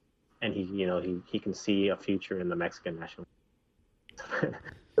standards, and he can see a future in the Mexican national.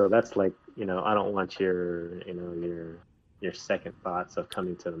 So that's like, I don't want your second thoughts of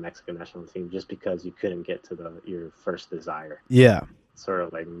coming to the Mexican national team just because you couldn't get to your first desire. Yeah. Sort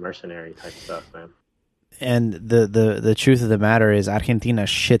of like mercenary type stuff, man. And the truth of the matter is Argentina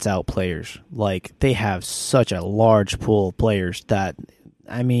shits out players. Like, they have such a large pool of players that,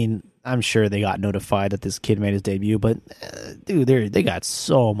 I mean, I'm sure they got notified that this kid made his debut, but dude, they got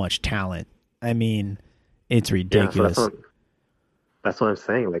so much talent. I mean, it's ridiculous. Yeah, so that's what I'm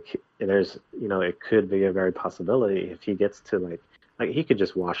saying. Like, there's, it could be a very possibility if he gets to like he could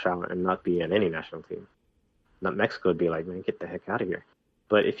just wash out and not be in any national team. Not Mexico would be like, man, get the heck out of here.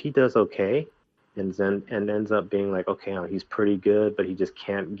 But if he does okay, and ends up being like, okay, he's pretty good, but he just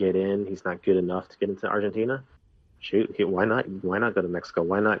can't get in. He's not good enough to get into Argentina. Shoot, why not go to Mexico?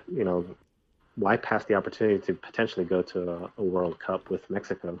 Why not, why pass the opportunity to potentially go to a World Cup with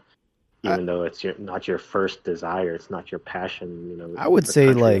Mexico, even though it's not your first desire, it's not your passion. I would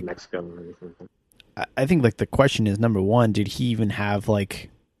say like Mexico or anything. I think like the question is, number one, did he even have like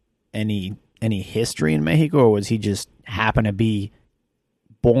any history in Mexico, or was he just happen to be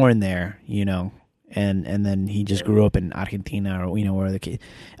born there, and then he just grew up in Argentina, or where the kid.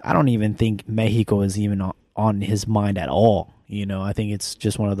 I don't even think Mexico is even on his mind at all. I think it's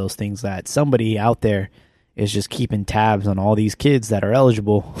just one of those things that somebody out there is just keeping tabs on all these kids that are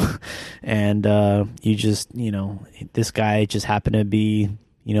eligible, and you just this guy just happened to be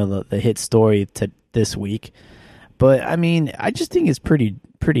the hit story to this week. But I mean, I just think it's pretty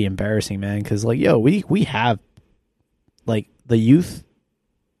embarrassing, man, because like, we have like the youth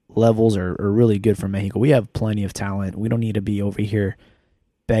levels are really good for Mexico. We have plenty of talent. We don't need to be over here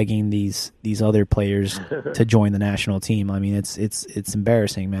begging these other players to join the national team. I mean, it's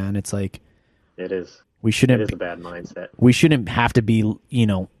embarrassing, man. It's like, it is. We shouldn't. It is a bad mindset. We shouldn't have to be,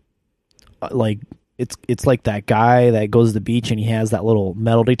 like it's like that guy that goes to the beach and he has that little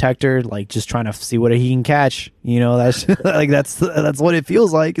metal detector, like just trying to see what he can catch. That's like that's what it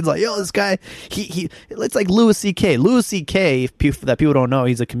feels like. It's like, this guy, it's like Louis C.K. Louis C.K. That people don't know,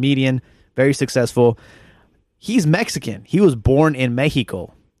 he's a comedian, very successful. He's Mexican. He was born in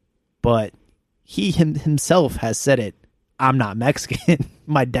Mexico, but he himself has said it. I'm not Mexican.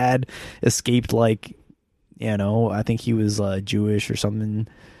 My dad escaped, like, I think he was Jewish or something.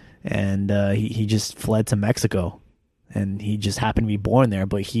 And he just fled to Mexico, and he just happened to be born there.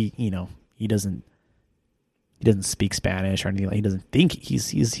 But he doesn't speak Spanish or anything. Like, he doesn't think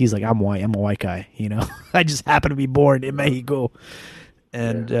he's like, I'm white. I'm a white guy. I just happen to be born in Mexico,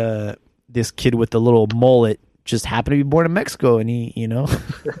 and this kid with the little mullet just happened to be born in Mexico, and he.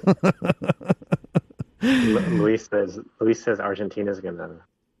 Luis says Argentina's gonna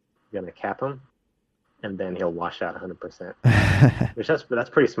cap him, and then he'll wash out 100%. Which that's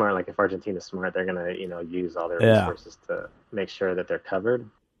pretty smart. Like, if Argentina's smart, they're gonna use all their resources to make sure that they're covered.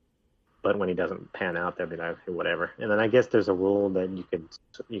 But when he doesn't pan out, they'll be like, okay, whatever. And then I guess there's a rule that you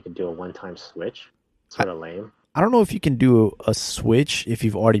could do a one-time switch. Sort of lame. I don't know if you can do a switch if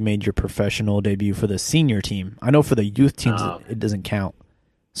you've already made your professional debut for the senior team. I know for the youth teams it doesn't count.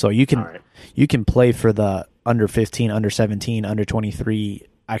 So you can play for the under 15, under 17, under 23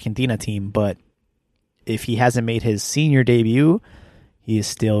 Argentina team, but if he hasn't made his senior debut, he is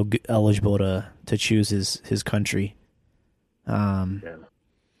still eligible to choose his country.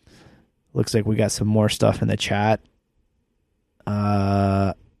 Looks like we got some more stuff in the chat.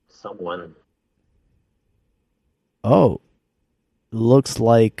 Someone. Oh, looks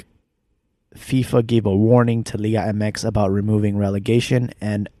like FIFA gave a warning to Liga MX about removing relegation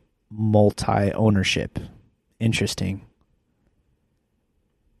and multi-ownership. Interesting.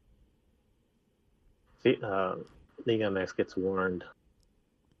 See, Liga MX gets warned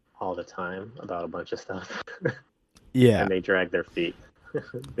all the time about a bunch of stuff. Yeah. And they drag their feet.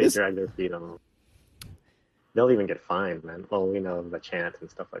 Drag their feet on them. They'll even get fined, man. Well, we know the chant and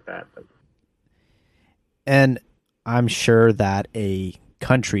stuff like that. But... And I'm sure that a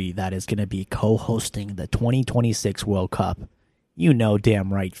country that is going to be co-hosting the 2026 World Cup you know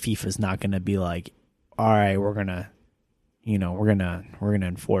damn right FIFA's not going to be like, all right, we're going to, we're going to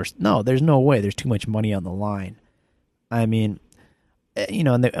enforce. No, there's no way. There's too much money on the line. I mean,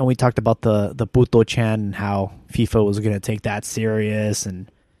 and we talked about the Puto chant and how FIFA was going to take that serious and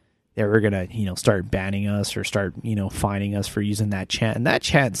they were going to, start banning us or start, fining us for using that chant. And that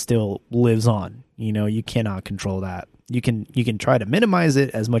chant still lives on. You cannot control that. You can try to minimize it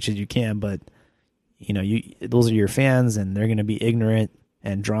as much as you can, but those are your fans and they're going to be ignorant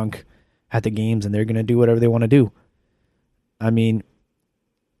and drunk at the games and they're going to do whatever they want to do. I mean,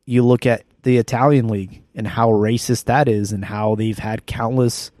 you look at the Italian league and how racist that is and how they've had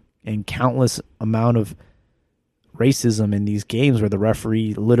countless amount of racism in these games where the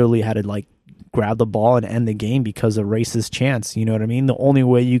referee literally had to grab the ball and end the game because of racist chants. You know what I mean? The only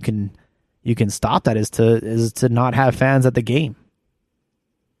way you can stop that is to not have fans at the game.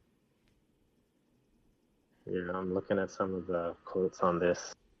 Yeah, I'm looking at some of the quotes on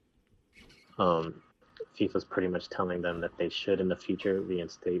this. FIFA's pretty much telling them that they should in the future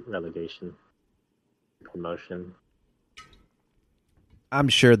reinstate relegation promotion. I'm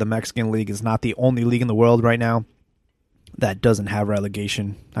sure the Mexican league is not the only league in the world right now that doesn't have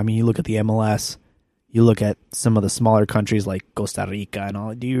relegation. I mean, you look at the MLS, you look at some of the smaller countries like Costa Rica and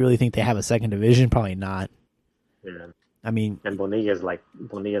all. Do you really think they have a second division? Probably not. Yeah. I mean, and Bonilla's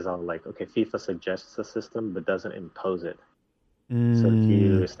all like, okay, FIFA suggests a system but doesn't impose it. So if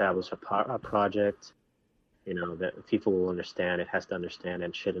you establish a project, that FIFA will understand, it has to understand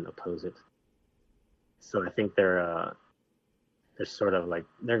and shouldn't oppose it. So I think they're sort of like,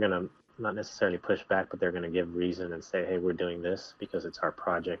 they're gonna not necessarily push back, but they're gonna give reason and say, hey, we're doing this because it's our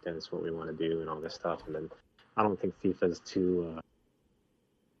project and it's what we want to do and all this stuff. And then I don't think FIFA's too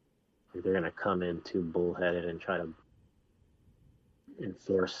they're gonna come in too bullheaded and try to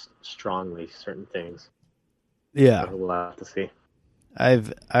enforce strongly certain things. Yeah, so we'll have to see.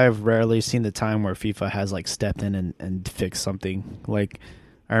 I've rarely seen the time where FIFA has stepped in and fixed something. Like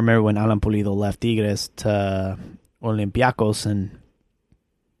I remember when Alan Pulido left Tigres to Olympiacos, and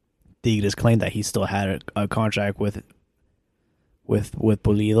Tigres claimed that he still had a contract with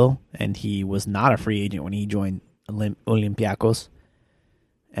Pulido, and he was not a free agent when he joined Olympiacos,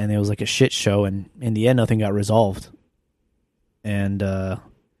 and it was like a shit show. And in the end, nothing got resolved, and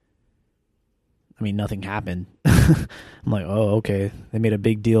nothing happened. I'm like, oh, okay. They made a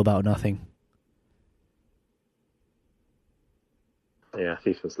big deal about nothing. Yeah,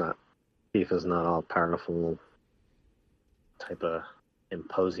 FIFA's not all powerful type of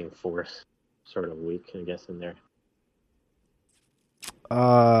imposing force, sort of weak, I guess, in there.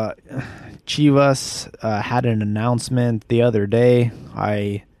 Chivas had an announcement the other day.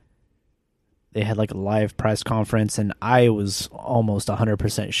 They had a live press conference, and I was almost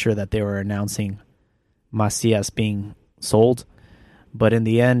 100% sure that they were announcing Macias being sold, but in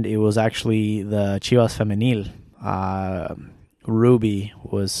the end, it was actually the Chivas Femenil. Ruby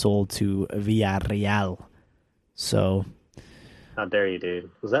was sold to Villarreal. So, how dare you,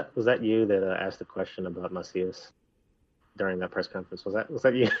 dude? Was that you that asked the question about Macias during that press conference? Was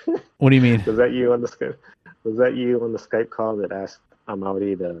that you? What do you mean? Was that you on the Skype call that asked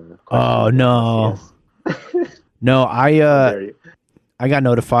Amaury the question? Oh no, no, I got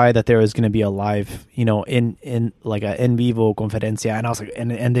notified that there was going to be a live, in like a en vivo conferencia, and I was like,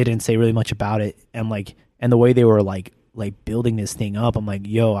 and they didn't say really much about it, and the way they were like building this thing up, I'm like,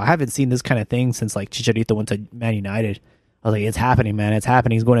 yo, I haven't seen this kind of thing since Chicharito went to Man United. I was like, it's happening, man, it's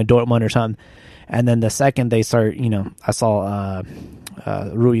happening. He's going to Dortmund or something. And then the second they start, I saw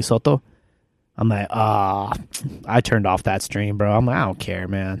Rui Soto. I'm like, I turned off that stream, bro. I'm like, I don't care,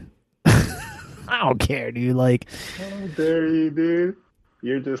 man. I don't care, dude. How dare you, dude?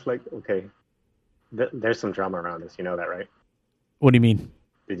 You're just like, okay. There's some drama around this. You know that, right? What do you mean?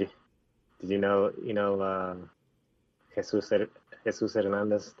 Did you know? Jesus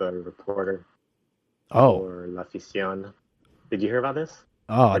Hernandez, the reporter. For La Afición. Did you hear about this?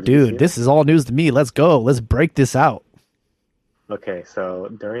 Oh, dude, this is all news to me. Let's go. Let's break this out. Okay, so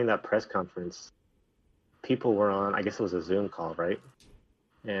during that press conference, people were on. I guess it was a Zoom call, right?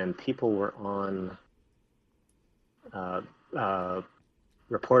 And people were on.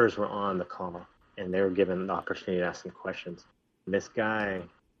 Reporters were on the call, and they were given the opportunity to ask some questions. And this guy,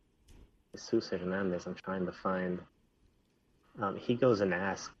 Jesus Hernandez, I'm trying to find. He goes and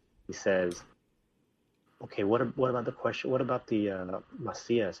asks. He says, "Okay, what about the question? What about the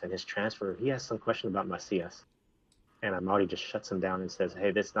Macias and his transfer?" He has some question about Macias, and Amaury just shuts him down and says,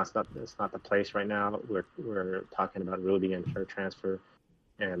 "Hey, that's not the place right now. We're talking about Ruby and her transfer,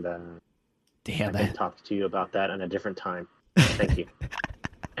 and I can talk to you about that at a different time. Thank you."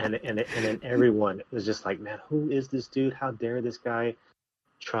 and then everyone was just like, man, who is this dude? How dare this guy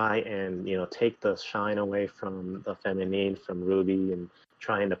try and take the shine away from the feminine, from Ruby, and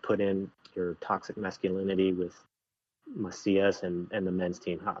trying to put in your toxic masculinity with Macias and the men's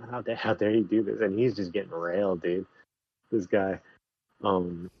team. How dare you do this? And he's just getting railed, dude. This guy.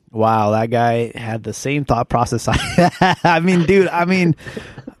 Wow, that guy had the same thought process. I mean, dude. I mean,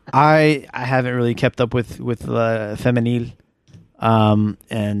 I haven't really kept up with femenil,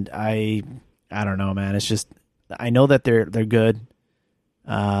 and I don't know, man. It's just I know that they're good,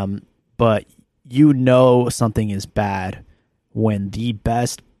 but something is bad when the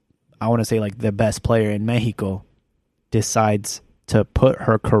best, I want to say like the best player in Mexico, decides to put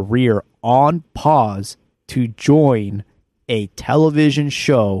her career on pause to join a television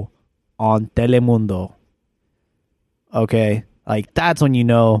show on Telemundo. Okay, like that's when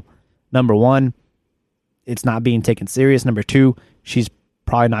number one, it's not being taken serious. Number two, she's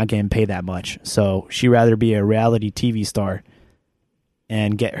probably not getting paid that much, so she'd rather be a reality TV star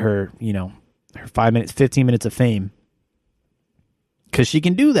and get her, her 5 minutes, 15 minutes of fame, because she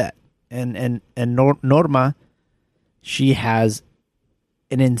can do that. And Norma, she has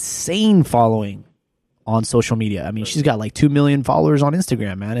an insane following on social media. I mean, she's got like 2 million followers on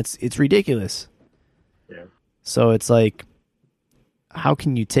Instagram, man. It's ridiculous. Yeah. So it's like, how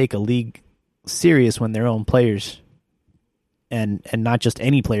can you take a league serious when their own players, and not just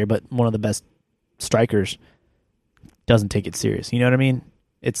any player, but one of the best strikers, doesn't take it serious? You know what I mean?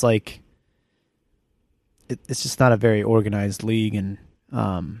 It's like, it's just not a very organized league, and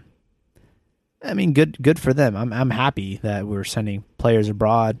I mean, good for them. I'm happy that we're sending players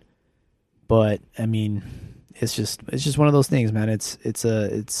abroad, but I mean, it's just one of those things, man. It's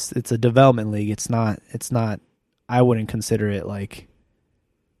a development league. It's not. I wouldn't consider it like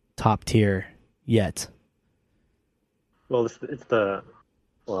top tier yet. Well,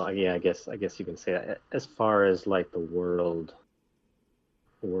 yeah. I guess you can say that. As far as like the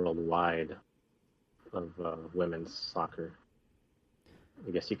worldwide of women's soccer,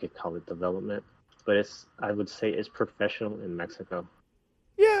 I guess you could call it development, but I would say it's professional in Mexico.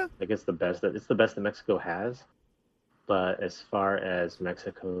 Yeah, like it's the best that Mexico has. But as far as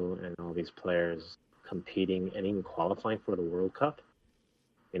Mexico and all these players competing and even qualifying for the World Cup,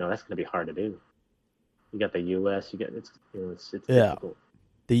 that's going to be hard to do. You got the U.S. It's difficult.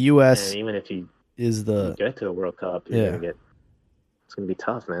 The U.S. And even if you you get to the World Cup, it's going to be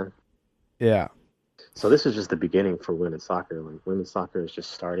tough, man. Yeah. So this is just the beginning for women's soccer. Like, women's soccer is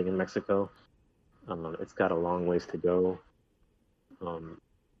just starting in Mexico. It's got a long ways to go.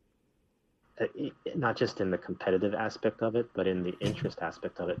 Not just in the competitive aspect of it, but in the interest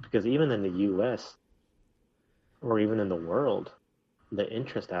aspect of it. Because even in the U.S. or even in the world, the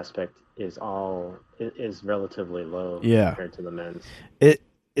interest aspect is relatively low compared to the men's.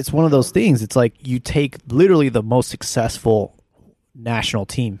 It's one of those things. It's like you take literally the most successful national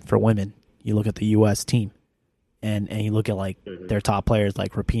team for women. You look at the U.S. team, and you look at like their top players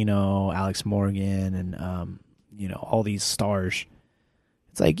like Rapinoe, Alex Morgan, and all these stars.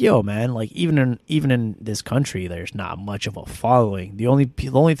 It's like, yo, man, like even in this country, there's not much of a following. The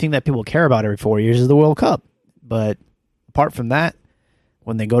only thing that people care about every 4 years is the World Cup. But apart from that,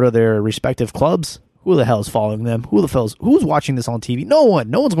 when they go to their respective clubs, who the hell is following them? Who's watching this on TV? No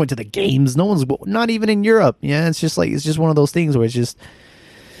one. No one's going to the games. No one's, not even in Europe. Yeah, it's just one of those things where it's just,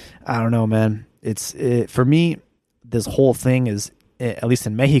 I don't know, man. For me, this whole thing is, at least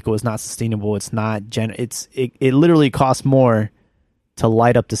in Mexico, is not sustainable. It's not it literally costs more to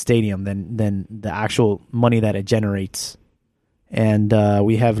light up the stadium than the actual money that it generates. And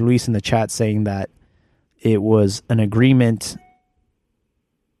we have Luis in the chat saying that it was an agreement.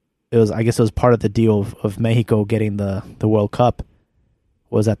 I guess it was part of the deal of Mexico getting the World Cup,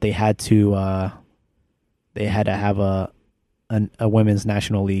 was that they had to have a women's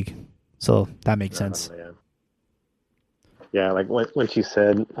national league. So that makes sense. Yeah, like when she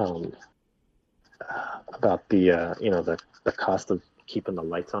said about the cost of keeping the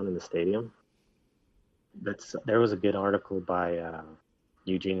lights on in the stadium. There was a good article by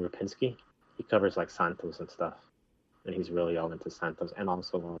Eugene Rapinski. He covers like Santos and stuff, and he's really all into Santos and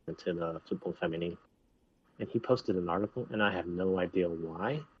also all into the football feminine. And he posted an article, and I have no idea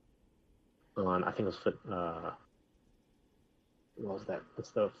why. On I think it was what was that?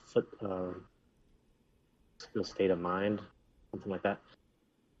 What's the state of mind, something like that.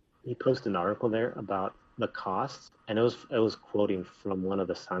 He posted an article there about the costs, and it was quoting from one of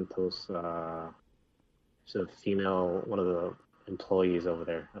the Santos sort of female, one of the employees over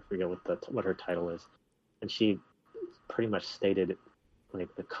there. I forget what her title is, and she pretty much stated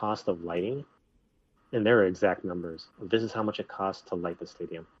like the cost of lighting and there are exact numbers. This is how much it costs to light the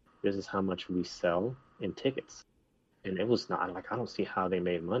stadium. This is how much we sell in tickets. And it was not like, I don't see how they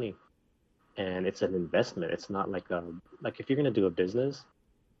made money. And it's an investment. It's not like if you're going to do a business,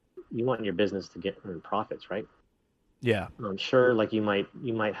 you want your business to earn profits, right? Yeah. I'm sure like you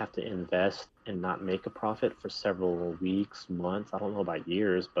might have to invest and not make a profit for several weeks, months. I don't know about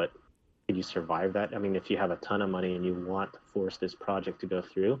years, but could you survive that? I mean, if you have a ton of money and you want to force this project to go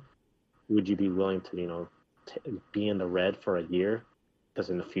through, would you be willing to, be in the red for a year?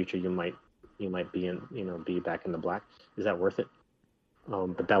 Because in the future you might be be back in the black. Is that worth it?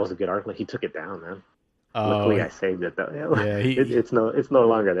 But that was a good article. He took it down, man. Luckily, I saved it though. Yeah, it's no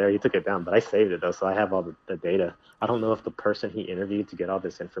longer there. He took it down, but I saved it though, so I have all the data. I don't know if the person he interviewed to get all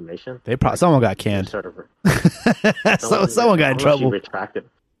this information. Someone got canned. Someone got in trouble. She retracted.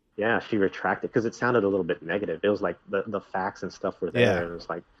 Yeah, she retracted because it sounded a little bit negative. It was like the facts and stuff were there, Yeah. and it was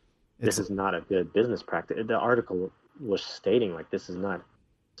like, this is not a good business practice. The article was stating like this is not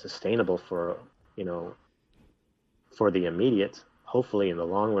sustainable for for the immediate. Hopefully, in the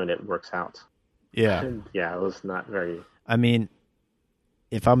long run, it works out. Yeah. Yeah, it was not very. I mean,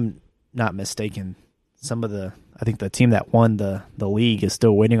 if I'm not mistaken, I think the team that won the league is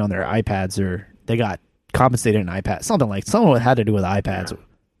still waiting on their iPads, or they got compensated in iPads. Someone had to do with iPads. Yeah.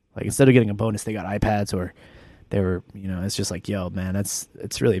 Like instead of getting a bonus, they got iPads, or they were, it's just like, yo, man,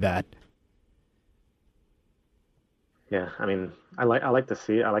 it's really bad. Yeah, I mean, I like to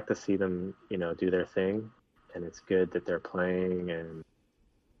see them, do their thing, and it's good that they're playing and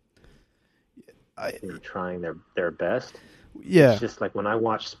trying their best. Yeah. It's just like when I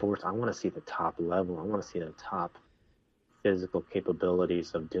watch sports, I want to see the top level. I want to see the top physical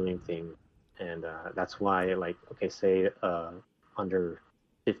capabilities of doing things, and that's why, like, okay, say under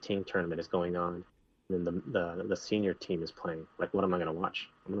 15 tournament is going on, and then the senior team is playing. Like, what am I going to watch?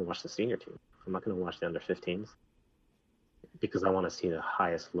 I'm going to watch the senior team. I'm not going to watch the under 15s because I want to see the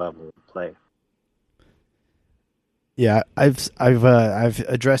highest level of play. Yeah, I've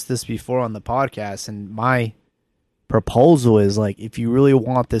addressed this before on the podcast, and my proposal is like, if you really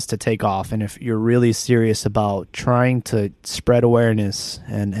want this to take off, and if you're really serious about trying to spread awareness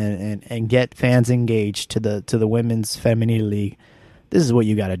and get fans engaged to the women's feminine league, this is what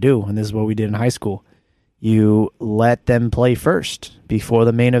you got to do, and this is what we did in high school. You let them play first before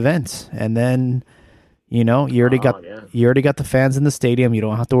the main event, and then you already got the fans in the stadium. You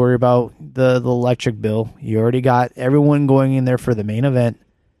don't have to worry about the electric bill. You already got everyone going in there for the main event.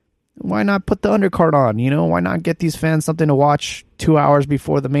 Why not put the undercard on? Why not get these fans something to watch 2 hours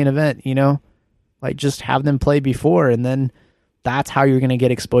before the main event? Like just have them play before, and then that's how you're going to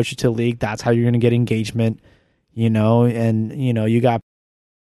get exposure to the league. That's how you're going to get engagement. And you got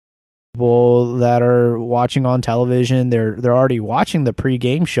people that are watching on television. They're already watching the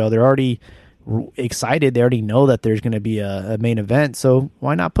pre-game show. They're already excited. They already know that there's going to be a main event. So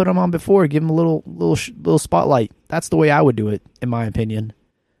why not put them on before? Give them a little spotlight. That's the way I would do it, in my opinion.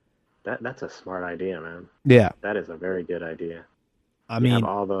 That's a smart idea, man. Yeah, that is a very good idea. You have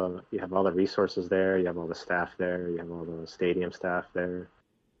all the resources there. You have all the staff there. You have all the stadium staff there.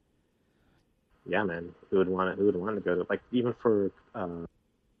 Yeah, man. Who would want to go to, like, even for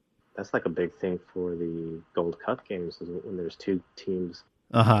that's like a big thing for the Gold Cup games, is when there's two teams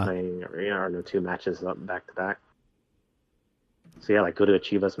playing, or no, two matches up back to back. So yeah, like go to a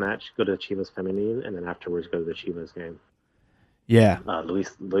Chivas match, go to a Chivas Femenil, and then afterwards go to the Chivas game. Yeah.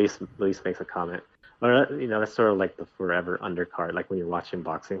 Luis makes a comment. Or that's sort of like the forever undercard, like when you're watching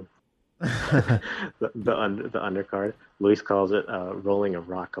boxing. the undercard. Luis calls it rolling a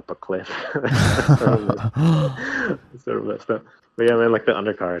rock up a cliff. sort of messed up. But yeah, man, like the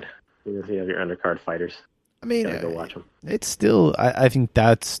undercard. You have your undercard fighters. I mean, go watch them. It's still. I think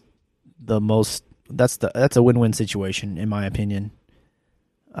that's the most. That's a win-win situation, in my opinion.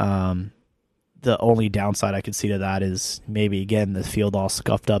 The only downside I could see to that is maybe again the field all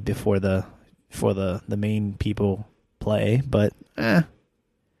scuffed up before the main people play, but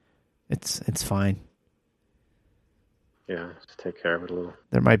it's fine. Yeah, just take care of it a little.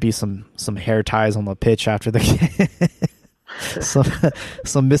 There might be some hair ties on the pitch after the game.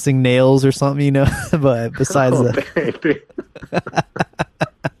 some missing nails or something, but besides that.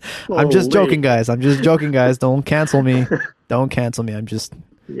 I'm just joking, guys. Don't cancel me. I'm just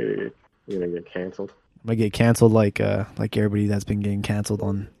You're gonna get canceled. I'm gonna get canceled like everybody that's been getting canceled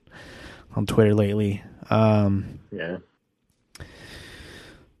on Twitter lately. Yeah.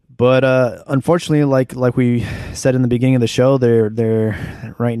 But unfortunately, like we said in the beginning of the show,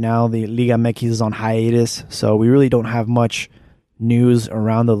 they're right now the Liga MX is on hiatus, so we really don't have much news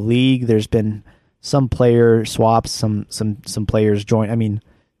around the league. There's been some player swaps, some players join. I mean,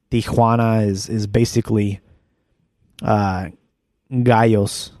 Tijuana is basically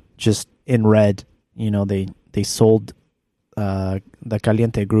Gallos, just in red. You know, they sold the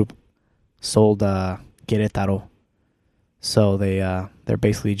Caliente group sold Querétaro, so they're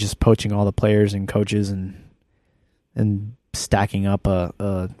basically just poaching all the players and coaches and stacking up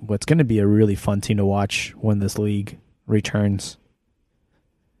a what's going to be a really fun team to watch when this league returns.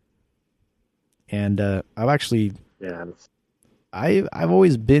 And I've actually I've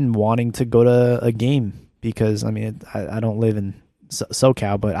always been wanting to go to a game because I mean I don't live in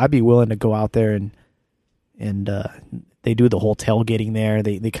SoCal, but I'd be willing to go out there and they do the whole tailgating there.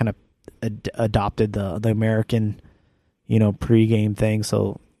 They kind of adopted the American, you know, pregame thing.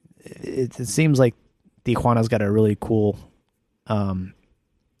 So it seems like Tijuana's got a really cool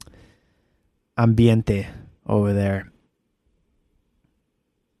ambiente over there.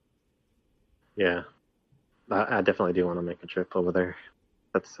 Yeah, I definitely do want to make a trip over there.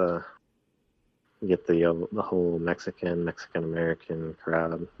 That's get the whole Mexican American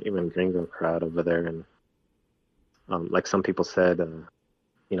crowd, even gringo crowd over there, and like some people said,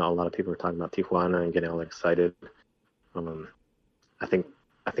 you know, a lot of people were talking about Tijuana and getting all excited. I think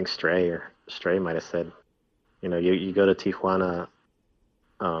Stray might have said, you know, you go to Tijuana,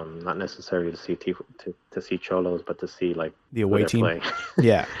 not necessarily to see to see Cholos, but to see like the away team. Play.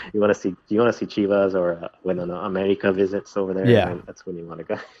 Yeah, you want to see Chivas or when America visits over there. Yeah, that's when you want to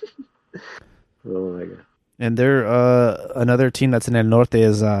go. Oh my god! And they're another team that's in El Norte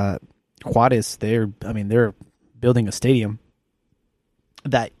is Juarez. They're building a stadium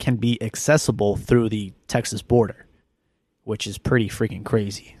that can be accessible through the Texas border, which is pretty freaking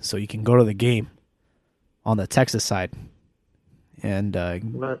crazy. So you can go to the game on the Texas side and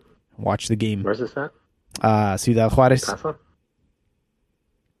watch the game. Where's this at? Ciudad Juarez. Casa?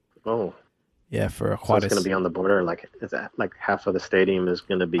 Oh. Yeah, for Juarez. So it's going to be on the border. Like, is that like half of the stadium is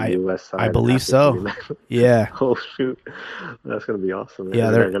going to be U.S. side? I believe so. Yeah. Oh shoot, that's going to be awesome.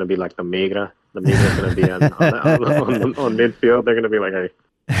 Yeah, they're going to be like the Migra. The Migra's going to be on midfield. They're going to be like,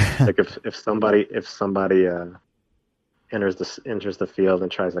 like if somebody enters the field and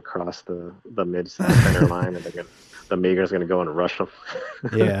tries to cross the mid center line, and the Migra's going to go and rush them.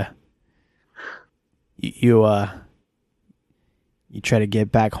 Yeah. You try to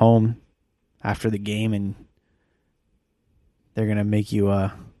get back home after the game, and they're gonna make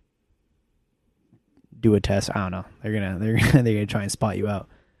you do a test. I don't know. They're gonna try and spot you out.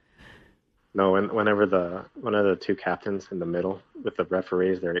 No, whenever the two captains in the middle with the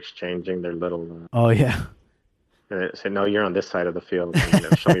referees, they're exchanging their little. Oh yeah. And they say, "No, you're on this side of the field.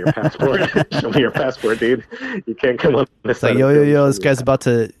 And, show me your passport. Show me your passport, dude. You can't come on this side." Like, yo, this guy's about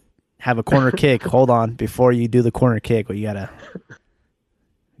to have a corner kick. Hold on, before you do the corner kick, well, you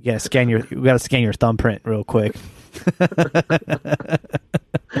gotta scan your thumbprint real quick.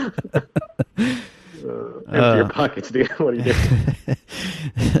 Empty your pockets, dude. What are you doing?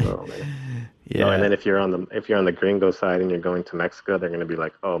 Oh man. Yeah. And then if you're on the gringo side and you're going to Mexico, they're gonna be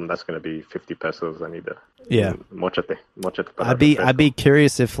like, "Oh, that's gonna be 50 pesos. I need to." Yeah. Mochate. I'd be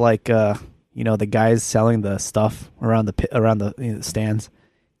curious if like the guys selling the stuff around the stands,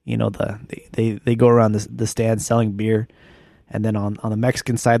 they go around the stands selling beer. And then on the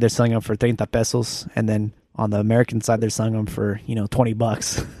Mexican side, they're selling them for 30 pesos. And then on the American side, they're selling them for,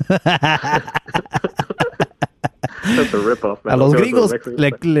 $20. That's a ripoff, man. A los gringos,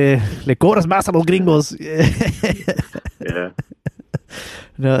 le cobras más a los gringos. Yeah.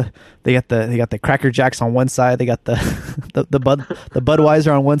 No, they got the Cracker Jacks on one side. They got the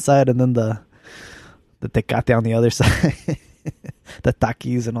Budweiser on one side, and then the Tecate on the other side. The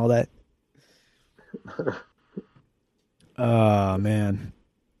Takis and all that. Oh, man.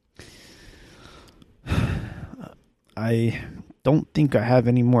 I don't think I have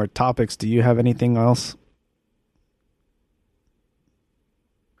any more topics. Do you have anything else?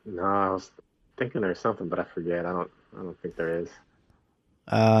 No, I was thinking there's something, but I forget. I don't think there is.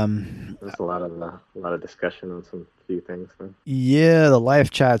 There's a lot of discussion on some few things. Though. Yeah, the live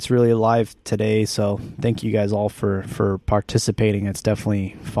chat's really live today, so thank you guys all for participating. It's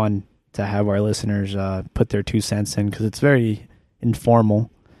definitely fun to have our listeners put their 2 cents in because it's very informal.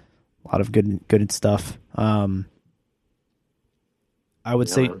 A lot of good stuff. I would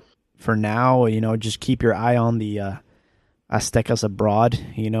say for now, just keep your eye on the Aztecas abroad.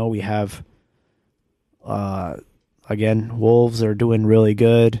 We have again, Wolves are doing really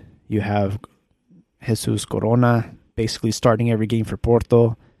good. You have Jesus Corona basically starting every game for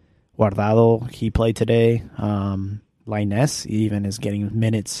Porto. Guardado, he played today. Lainez even is getting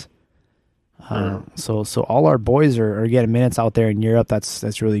minutes. So all our boys are getting minutes out there in Europe.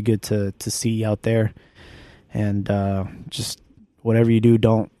 That's really good to see out there. And just whatever you do,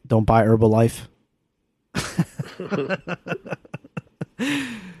 don't Don't buy Herbalife.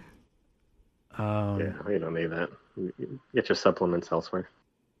 Yeah, you don't need that. Get your supplements elsewhere.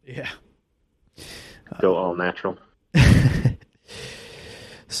 Yeah. Go all natural.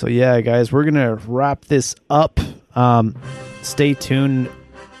 So yeah, guys, we're gonna wrap this up. Stay tuned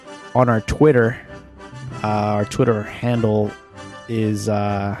on our Twitter. Our Twitter handle is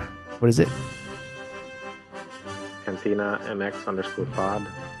what is it? Cantina MX_pod.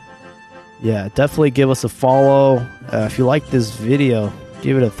 Yeah, definitely give us a follow. If you like this video,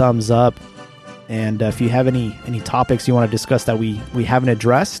 give it a thumbs up. And if you have any topics you want to discuss that we haven't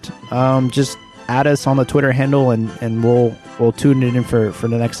addressed, just add us on the Twitter handle, and we'll tune it in for the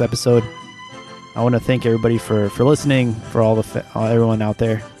next episode. I want to thank everybody for listening, for everyone out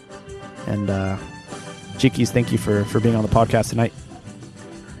there, and Chickies, thank you for being on the podcast tonight.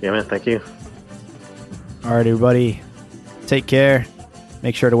 Yeah, man, thank you. All right, everybody, take care.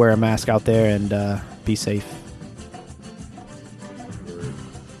 Make sure to wear a mask out there and be safe.